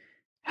like,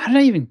 how did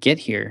I even get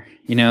here?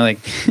 Like,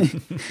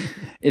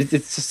 it's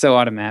just so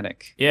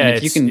automatic. Yeah, And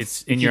if you can,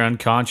 it's in if your you,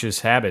 unconscious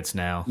habits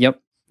now.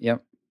 yep,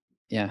 yep,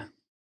 yeah.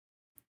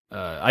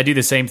 I do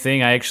the same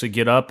thing. I actually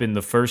get up, and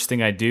the first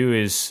thing I do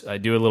is I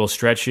do a little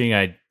stretching.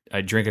 I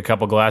drink a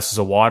couple glasses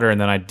of water, and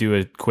then I do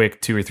a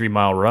quick 2 or 3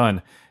 mile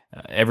run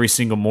every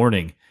single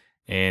morning.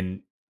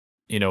 And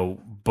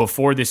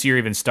before this year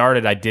even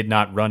started, I did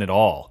not run at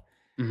all.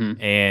 Hmm.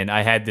 And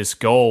I had this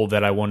goal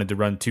that I wanted to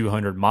run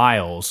 200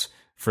 miles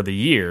for the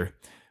year.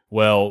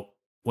 Well,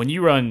 when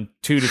you run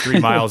 2 to 3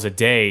 miles a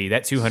day,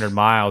 that 200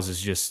 miles is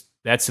just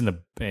that's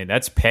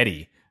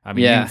petty. I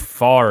mean, Yeah. you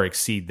far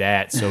exceed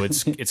that. So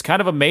it's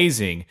kind of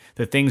amazing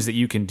the things that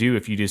you can do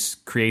if you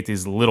just create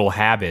these little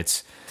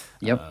habits.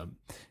 Yep.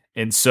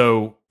 And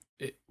so,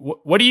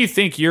 what do you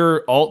think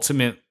your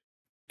ultimate?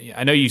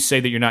 I know you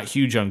say that you're not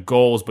huge on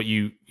goals, but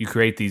you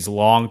create these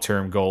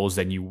long-term goals,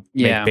 then you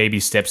Yeah. make baby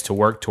steps to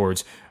work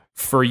towards.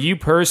 For you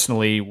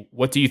personally,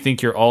 what do you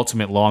think your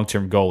ultimate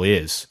long-term goal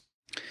is?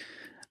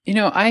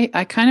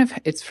 I kind of,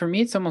 it's for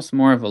me, it's almost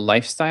more of a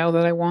lifestyle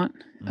that I want.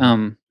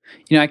 Mhm.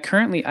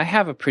 I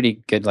have a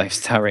pretty good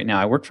lifestyle right now.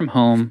 I work from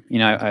home.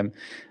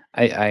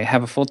 I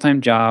have a full-time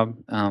job,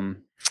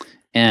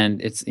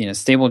 and it's,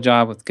 stable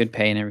job with good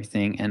pay and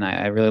everything. And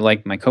I really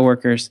like my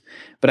coworkers,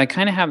 but I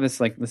kind of have this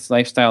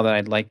lifestyle that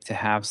I'd like to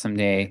have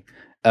someday.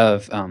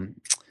 I'm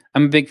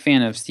a big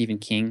fan of Stephen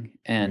King,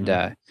 and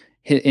Mhm.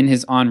 in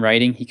his On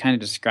Writing, he kind of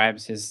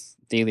describes his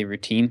daily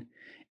routine,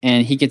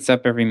 and he gets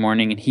up every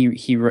morning and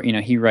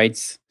he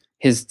writes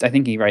I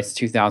think he writes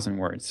 2,000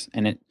 words,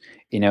 and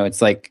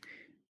it's like,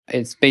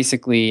 it's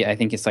basically, I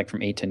think it's like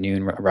from 8 to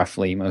noon,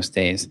 roughly, most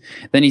days.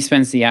 Then he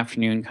spends the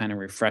afternoon kind of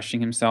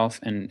refreshing himself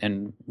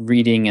and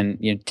reading,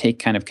 and take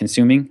kind of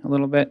consuming a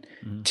little bit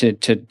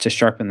Mhm. to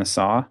sharpen the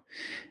saw.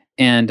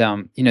 And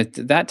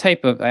that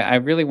type of I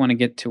really want to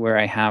get to where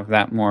I have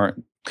that more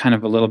kind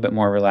of a little bit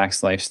more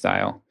relaxed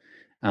lifestyle.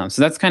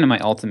 So that's kind of my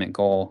ultimate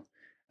goal.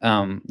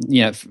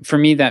 For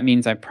me, that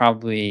means I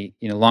probably,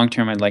 long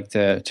term, I'd like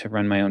to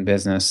run my own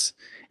business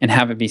and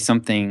have it be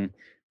something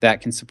that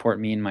can support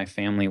me and my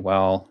family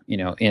well,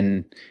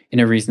 in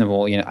a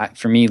reasonable,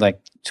 for me, like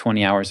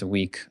 20 hours a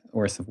week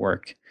worth of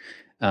work,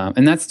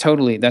 and that's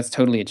totally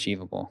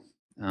achievable.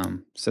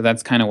 So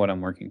that's kind of what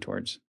I'm working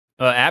towards.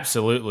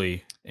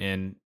 Absolutely.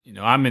 And,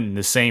 I'm in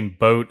the same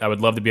boat. I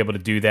would love to be able to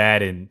do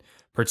that. And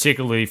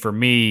particularly for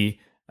me,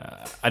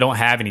 I don't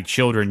have any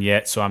children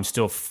yet. So I'm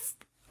still,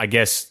 I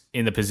guess,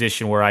 in the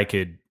position where I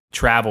could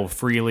travel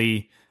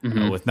freely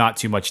Hmm. with not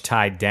too much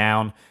tied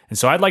down. And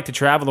so I'd like to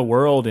travel the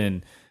world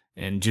and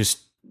just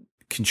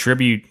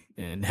contribute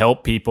and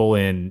help people.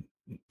 And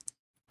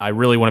I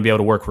really want to be able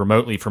to work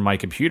remotely from my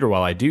computer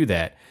while I do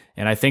that.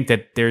 And I think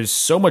that there's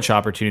so much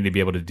opportunity to be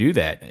able to do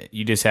that.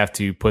 You just have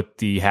to put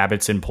the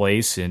habits in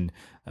place and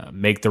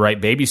make the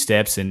right baby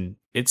steps, and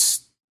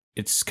it's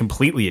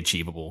completely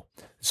achievable.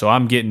 So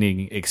I'm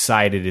getting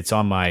excited. It's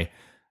on my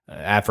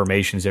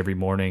affirmations every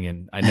morning,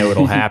 and I know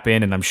it'll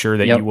happen. And I'm sure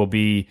that you Yep. will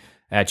be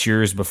at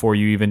yours before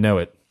you even know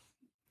it.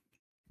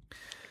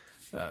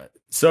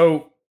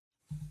 So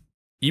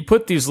you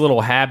put these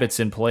little habits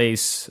in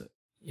place,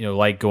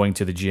 like going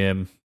to the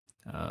gym.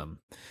 Um,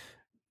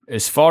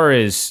 as far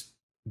as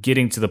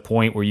getting to the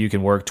point where you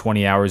can work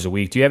 20 hours a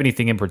week, do you have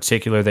anything in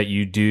particular that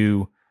you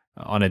do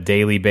on a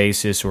daily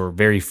basis or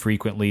very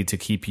frequently to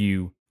keep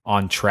you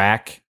on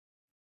track?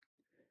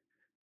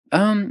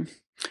 Um,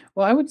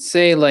 well, I would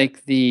say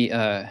like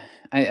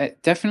I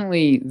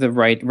definitely the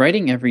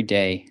writing every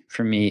day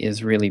for me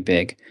is really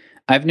big.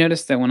 I've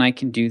noticed that when I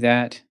can do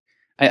that,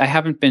 I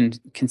haven't been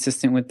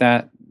consistent with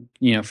that,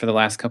 for the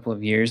last couple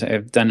of years.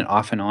 I've done it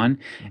off and on,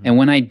 Mhm. and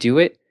when I do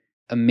it,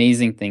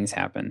 amazing things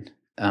happen.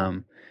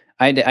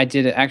 I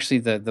did it actually.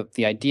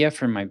 The idea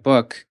for my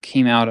book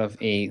came out of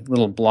a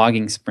little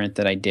blogging sprint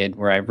that I did,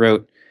 where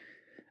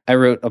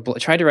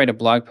tried to write a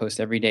blog post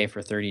every day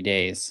for 30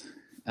 days.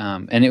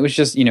 And it was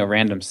just,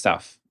 random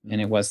stuff. And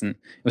Mhm. it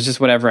was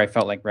just whatever I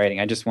felt like writing.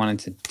 I just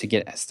wanted to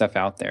get stuff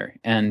out there.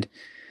 And,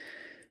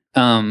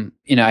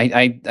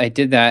 I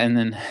did that. And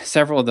then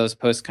several of those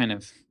posts kind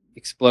of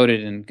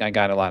exploded and I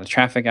got a lot of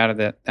traffic out of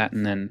that.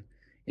 And then,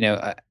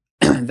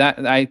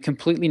 that I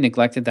completely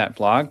neglected that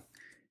blog.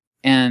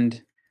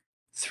 And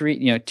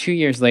 2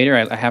 years later,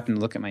 I happened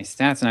to look at my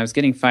stats and I was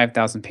getting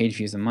 5,000 page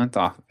views a month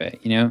off of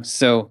it.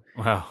 So,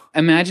 Wow.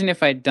 imagine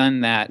if I'd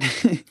done that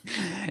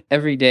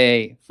every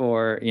day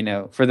for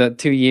the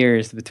 2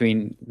 years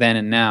between then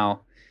and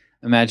now,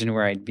 imagine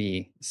where I'd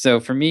be. So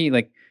for me,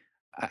 like,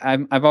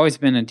 I've always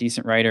been a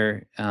decent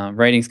writer.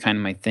 Writing's kind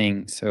of my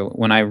thing. So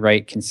when I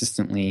write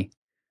consistently,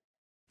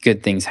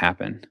 good things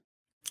happen.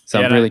 So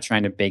Yeah, I'm and I, really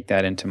trying to bake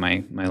that into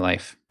my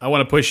life. I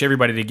want to push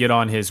everybody to get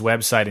on his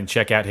website and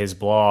check out his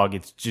blog.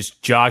 It's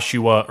just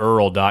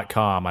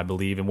joshuaearl.com, I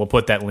believe, and we'll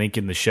put that link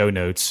in the show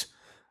notes.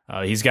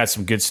 He's got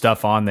some good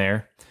stuff on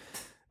there.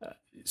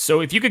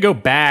 So if you could go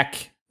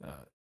back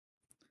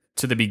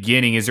to the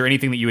beginning, is there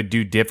anything that you would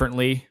do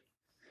differently?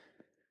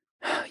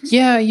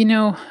 Yeah,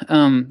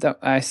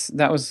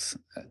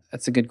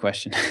 that's a good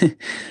question.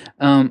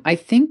 I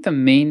think the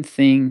main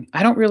thing,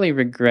 I don't really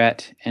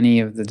regret any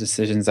of the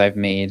decisions I've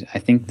made. I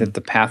think Mhm. that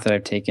the path that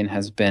I've taken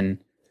has been,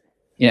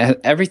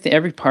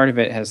 every part of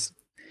it has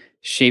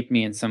shaped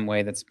me in some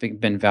way that's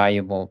been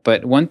valuable.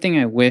 But one thing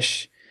I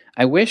wish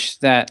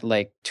that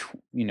like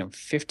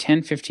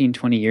 10, 15,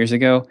 20 years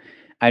ago,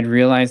 I'd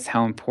realized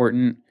how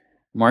important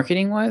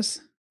marketing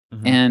was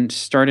Mhm. and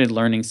started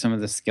learning some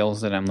of the skills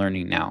that I'm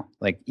learning now,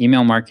 like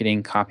email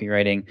marketing,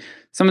 copywriting.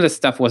 Some of this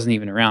stuff wasn't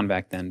even around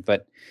back then,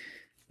 but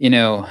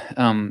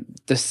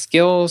the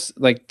skills,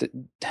 like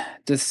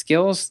the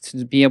skills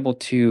to be able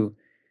to,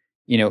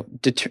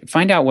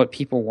 find out what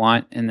people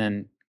want and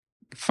then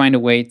find a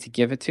way to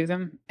give it to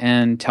them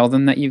and tell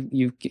them that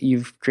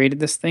you've created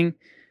this thing.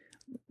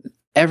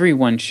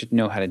 Everyone should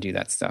know how to do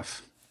that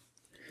stuff.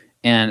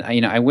 And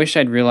I wish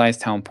I'd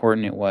realized how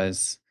important it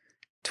was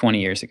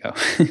 20 years ago.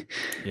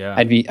 Yeah.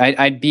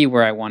 I'd be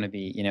where I want to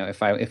be,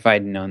 if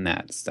I'd known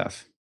that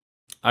stuff.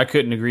 I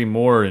couldn't agree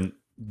more. And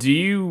do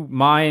you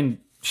mind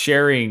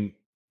sharing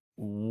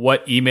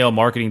what email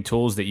marketing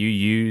tools that you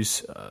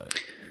use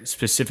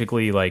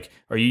specifically? Like,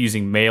 are you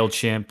using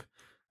MailChimp?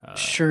 Uh,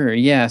 Sure,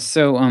 yeah.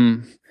 So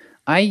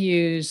I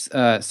use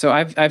so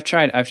I've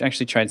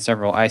actually tried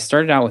several. I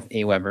started out with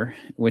Aweber,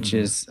 which mhm.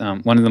 is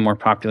one of the more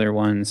popular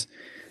ones.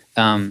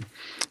 Um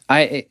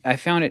I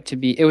found it to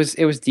be it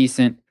was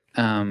decent,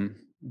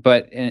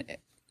 but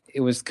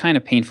it was kind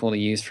of painful to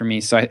use for me.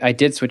 So I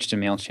did switch to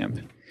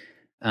MailChimp.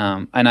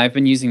 And I've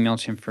been using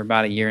MailChimp for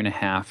about a year and a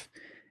half.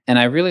 And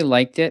I really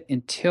liked it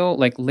until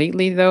like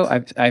lately though,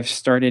 I've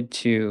started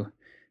to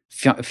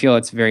feel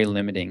it's very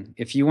limiting.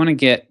 If you want to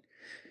get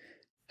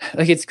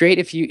like it's great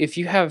if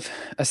you have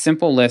a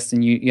simple list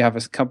and you have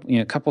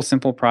a couple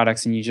simple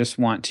products and you just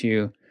want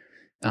to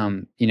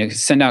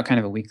send out kind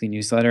of a weekly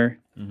newsletter.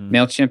 Mhm.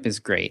 MailChimp is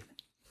great.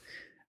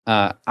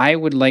 I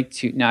would like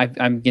to now.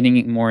 I'm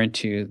getting more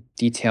into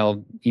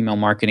detailed email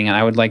marketing, and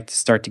I would like to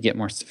start to get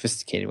more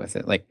sophisticated with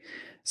it. Like,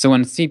 so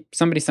when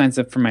somebody signs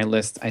up for my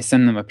list, I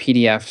send them a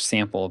PDF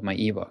sample of my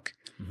ebook.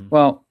 Hmm.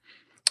 Well,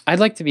 I'd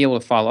like to be able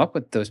to follow up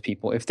with those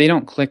people. If they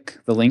don't click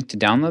the link to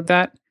download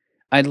that,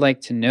 I'd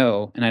like to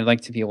know, and I'd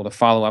like to be able to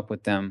follow up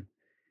with them.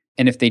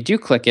 And if they do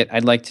click it,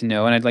 I'd like to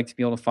know, and I'd like to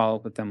be able to follow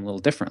up with them a little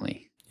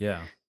differently.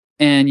 Yeah.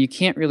 And you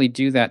can't really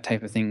do that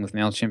type of thing with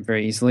MailChimp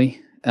very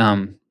easily.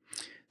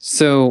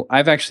 So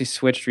I've actually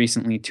switched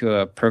recently to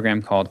a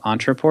program called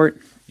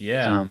Entreport.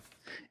 Yeah.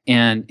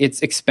 And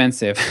it's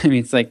expensive. I mean,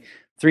 it's like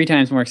 3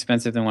 times more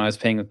expensive than what I was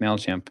paying with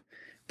MailChimp.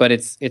 But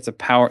it's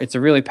a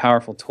really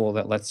powerful tool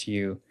that lets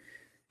you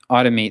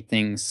automate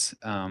things,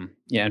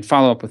 and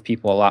follow up with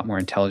people a lot more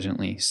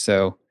intelligently.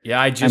 So yeah,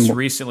 I just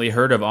recently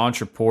heard of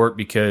Entreport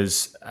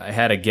because I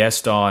had a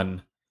guest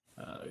on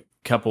a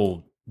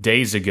couple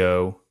days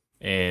ago,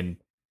 and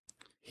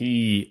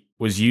he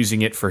was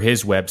using it for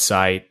his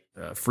website,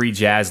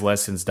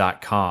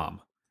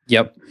 freejazzlessons.com.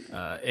 Yep.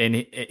 And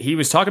he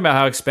was talking about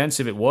how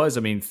expensive it was.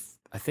 I mean,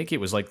 I think it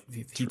was like,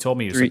 he told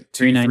me it was like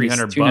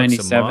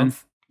 $300 a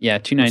month. Yeah,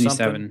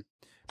 $297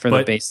 for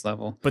the base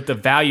level. But the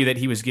value that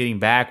he was getting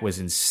back was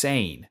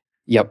insane.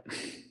 Yep.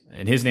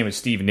 And his name is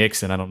Steve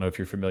Nixon. I don't know if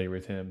you're familiar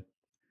with him.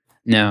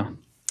 No.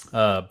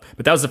 But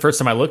that was the first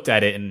time I looked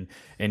at it,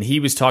 and he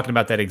was talking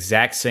about that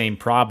exact same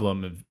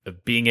problem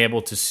of being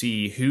able to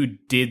see who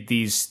did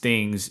these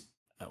things,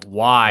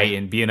 why,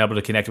 and being able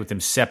to connect with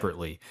them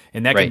separately.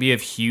 And that can be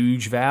of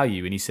huge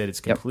value. And he said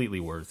it's completely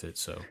worth it.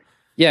 So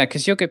yeah,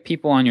 because you'll get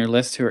people on your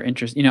list who are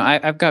interested.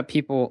 I've got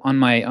people on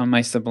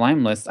my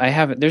Sublime list.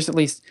 There's at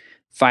least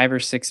 5 or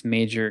 6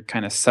 major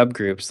kind of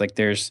subgroups. Like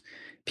there's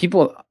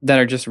people that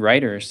are just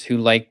writers who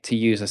like to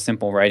use a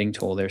simple writing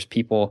tool. There's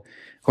people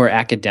who are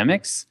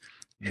academics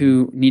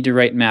who need to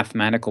write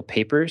mathematical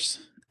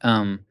papers,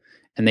 and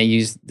they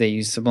use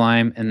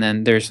Sublime. And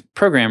then there's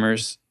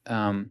programmers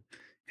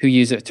who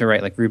use it to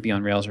write like Ruby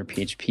on Rails or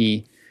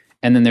PHP.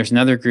 And then there's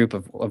another group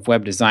of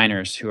web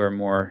designers who are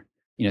more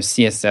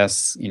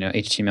CSS,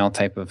 HTML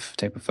type of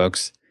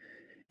folks.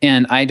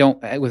 And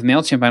with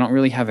MailChimp, I don't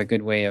really have a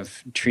good way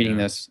of treating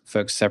those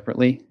folks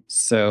separately.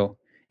 So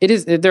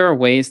there are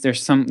ways.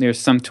 There's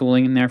some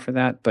tooling in there for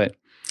that, but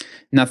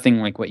nothing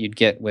like what you'd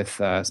get with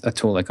a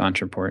tool like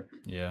Entreport.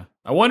 Yeah.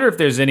 I wonder if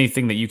there's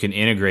anything that you can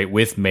integrate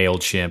with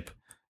MailChimp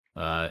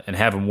and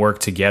have them work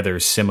together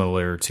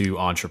similar to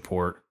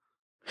Entreport.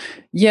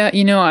 Yeah,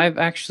 I've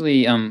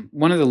actually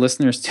one of the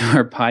listeners to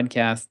our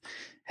podcast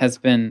has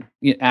been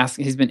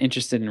he's been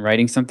interested in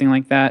writing something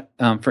like that.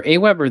 For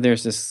Aweber,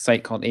 there's this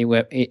site called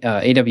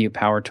AW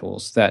Power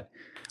Tools that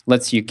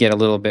lets you get a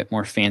little bit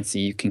more fancy.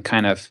 You can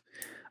kind of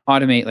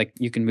automate, like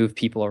you can move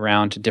people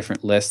around to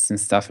different lists and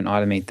stuff and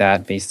automate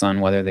that based on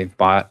whether they've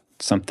bought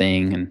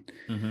something. And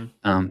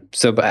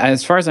but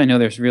as far as I know,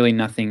 there's really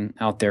nothing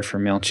out there for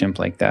MailChimp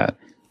like that.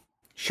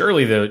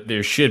 Surely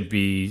there should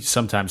be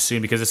sometime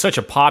soon because it's such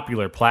a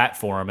popular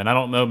platform. And I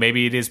don't know,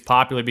 maybe it is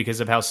popular because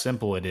of how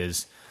simple it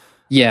is.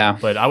 Yeah.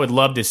 But I would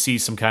love to see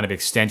some kind of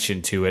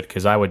extension to it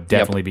because I would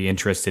definitely be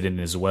interested in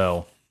it as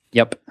well.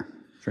 Yep,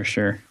 for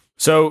sure.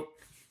 So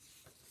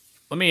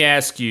let me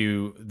ask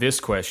you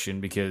this question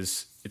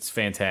because it's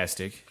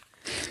fantastic.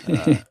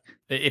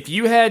 If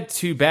you had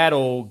to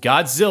battle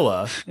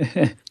Godzilla,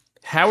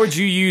 how would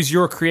you use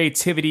your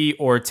creativity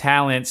or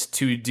talents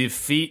to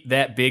defeat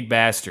that big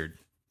bastard?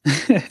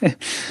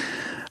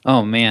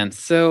 Oh man.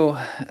 So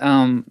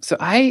I'm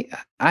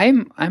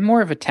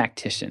more of a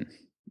tactician.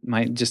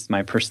 My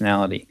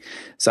personality.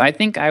 So I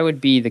think I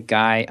would be the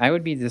guy. I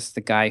would be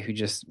the guy who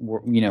just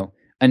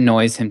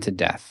annoys him to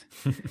death.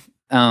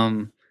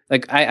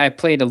 Like I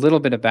played a little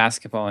bit of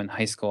basketball in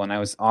high school, and I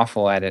was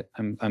awful at it.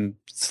 I'm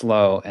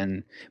slow,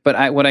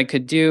 but what I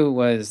could do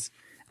was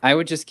I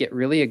would just get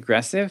really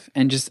aggressive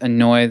and just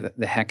annoy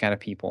the heck out of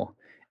people,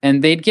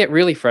 and they'd get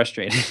really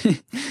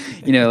frustrated.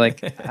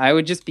 Like I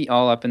would just be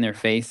all up in their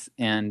face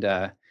and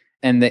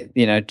they,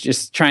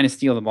 just trying to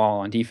steal the ball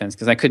on defense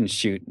because I couldn't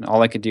shoot.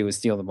 All I could do was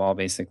steal the ball,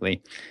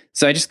 basically.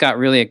 So I just got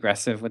really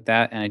aggressive with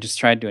that, and I just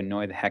tried to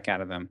annoy the heck out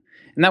of them,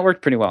 and that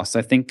worked pretty well. So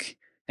I think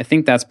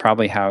that's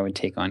probably how I would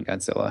take on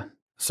Godzilla.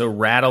 So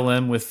rattle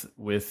him with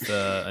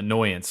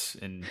annoyance,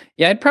 and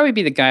yeah, I'd probably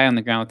be the guy on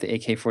the ground with the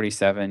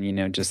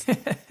AK-47. Just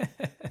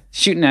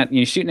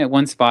shooting at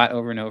one spot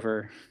over and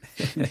over.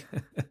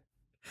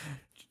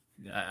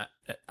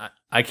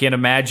 I can't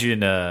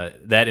imagine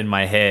that in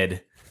my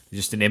head.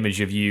 Just an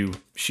image of you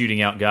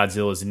shooting out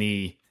Godzilla's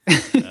knee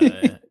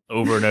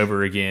over and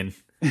over again.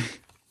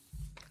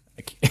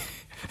 I can't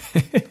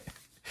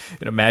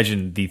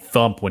imagine the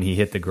thump when he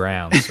hit the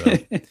ground.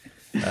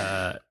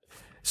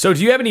 So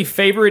do you have any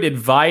favorite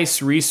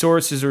advice,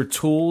 resources, or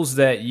tools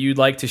that you'd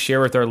like to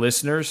share with our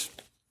listeners?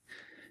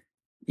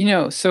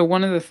 So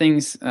one of the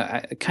things,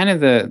 kind of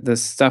the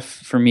stuff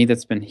for me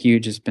that's been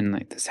huge has been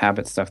like this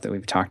habit stuff that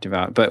we've talked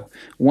about. But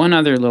one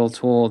other little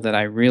tool that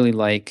I really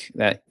like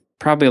that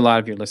probably a lot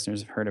of your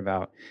listeners have heard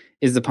about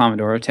is the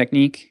Pomodoro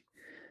technique.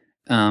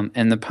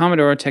 And the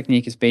Pomodoro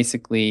technique is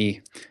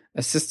basically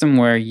a system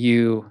where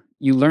you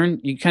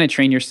kind of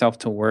train yourself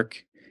to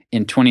work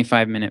in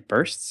 25-minute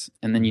bursts,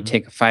 and then you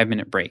take a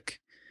 5-minute break.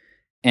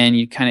 And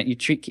you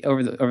treat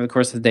over the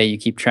course of the day, you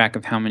keep track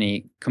of how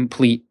many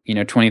complete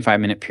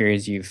 25-minute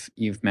periods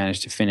you've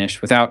managed to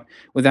finish without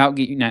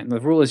the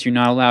rule is you're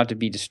not allowed to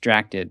be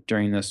distracted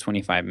during those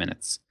 25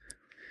 minutes.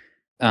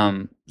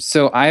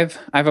 So I've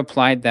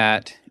applied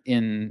that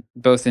in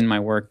both in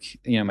my work,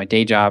 my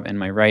day job and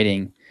my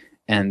writing,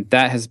 and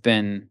that has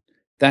been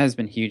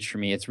huge for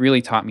me. It's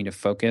really taught me to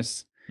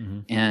focus,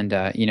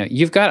 and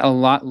you've got a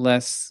lot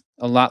less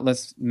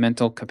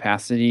mental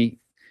capacity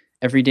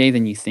every day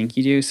than you think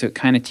you do. So it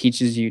kind of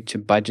teaches you to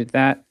budget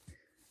that.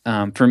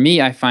 For me,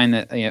 I find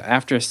that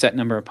after a set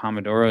number of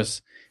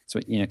Pomodoros,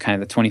 so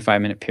kind of the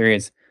 25-minute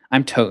periods,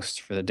 I'm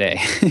toast for the day.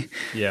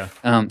 Yeah.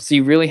 So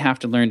you really have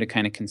to learn to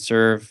kind of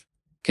conserve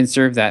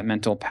that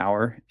mental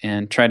power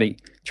and try to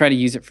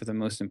use it for the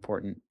most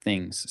important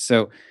things.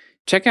 So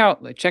check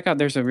out.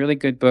 There's a really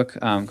good book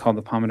called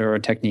The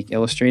Pomodoro Technique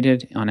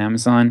Illustrated on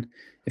Amazon.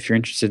 If you're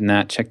interested in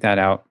that, check that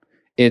out.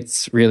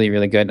 It's really,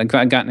 really good.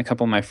 I've gotten a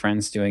couple of my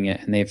friends doing it,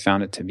 and they've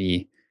found it to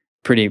be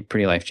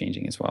pretty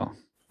life-changing as well.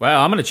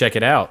 Wow, I'm going to check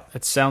it out.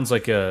 It sounds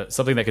like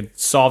something that could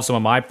solve some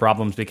of my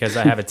problems, because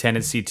I have a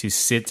tendency to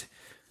sit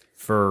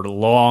for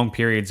long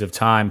periods of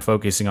time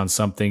focusing on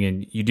something,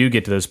 and you do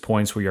get to those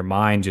points where your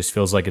mind just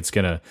feels like it's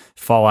going to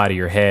fall out of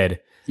your head.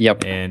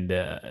 Yep. And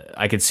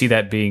I could see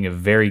that being a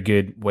very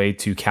good way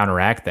to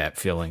counteract that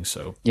feeling.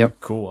 So yep.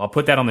 Cool. I'll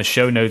put that on the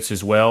show notes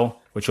as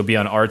well, which will be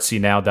on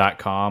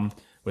artsynow.com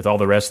with all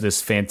the rest of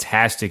this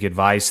fantastic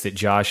advice that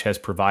Josh has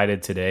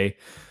provided today.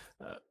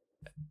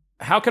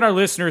 How can our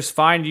listeners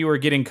find you or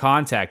get in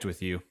contact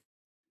with you?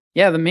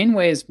 Yeah, the main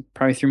way is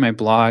probably through my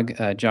blog,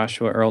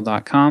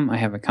 joshuaearl.com. I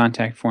have a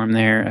contact form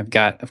there. I've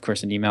got, of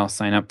course, an email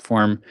sign-up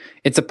form.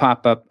 It's a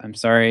pop-up. I'm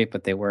sorry,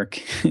 but they work.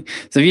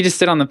 So if you just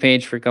sit on the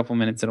page for a couple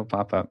minutes, it'll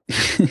pop up.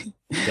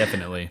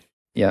 Definitely.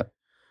 Yep.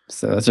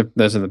 So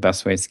those are the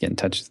best ways to get in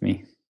touch with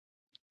me.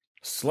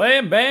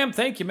 Slam bam.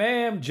 Thank you,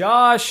 ma'am.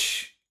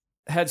 Josh,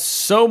 had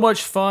so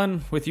much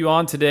fun with you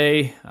on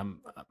today. I'm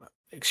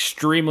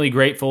extremely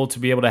grateful to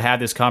be able to have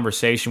this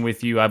conversation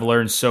with you. I've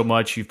learned so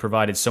much. You've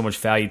provided so much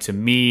value to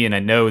me, and I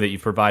know that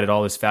you've provided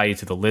all this value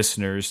to the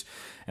listeners.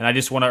 And I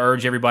just want to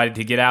urge everybody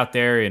to get out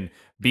there and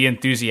be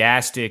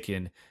enthusiastic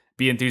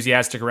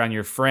around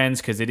your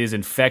friends, because it is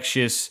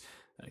infectious.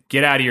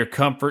 Get out of your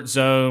comfort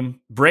zone.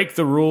 Break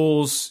the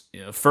rules.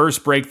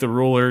 First, break the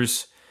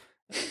rulers.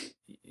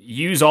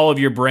 Use all of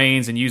your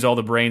brains and use all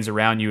the brains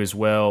around you as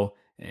well.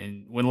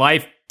 And when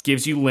life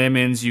gives you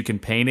lemons, you can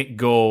paint it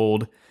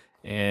gold.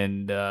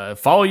 And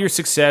follow your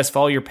success,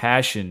 follow your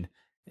passion,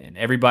 and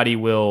everybody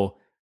will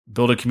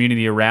build a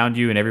community around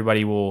you, and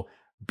everybody will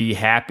be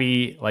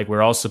happy like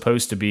we're all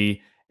supposed to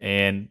be.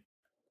 And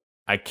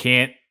I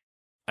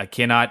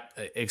cannot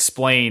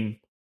explain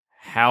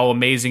how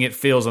amazing it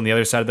feels on the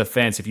other side of the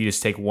fence if you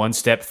just take one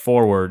step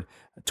forward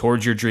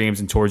towards your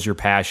dreams and towards your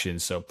passion.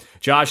 So,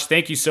 Josh,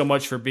 thank you so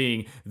much for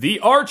being the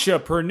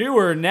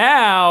Archapreneur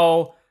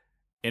Now,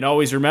 and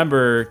always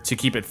remember to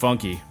keep it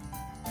funky.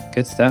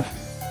 Good stuff.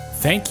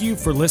 Thank you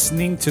for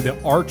listening to the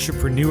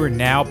Archapreneur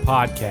Now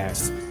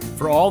podcast.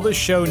 For all the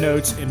show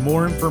notes and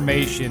more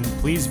information,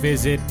 please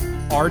visit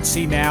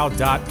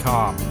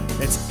artsynow.com.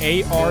 That's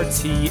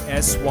ARTSY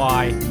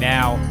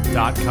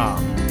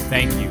now.com.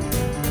 Thank you.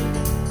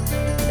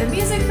 The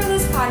music for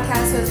this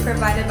podcast was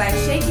provided by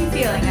Shaky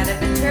Feeling out of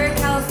Ventura,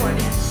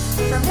 California.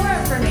 For more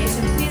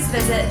information, please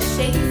visit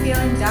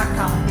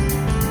shakyfeeling.com.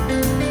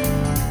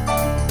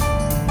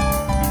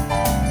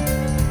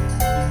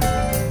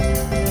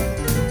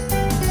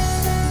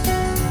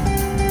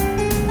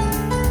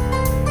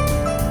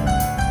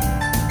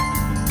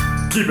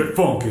 Keep it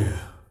funky.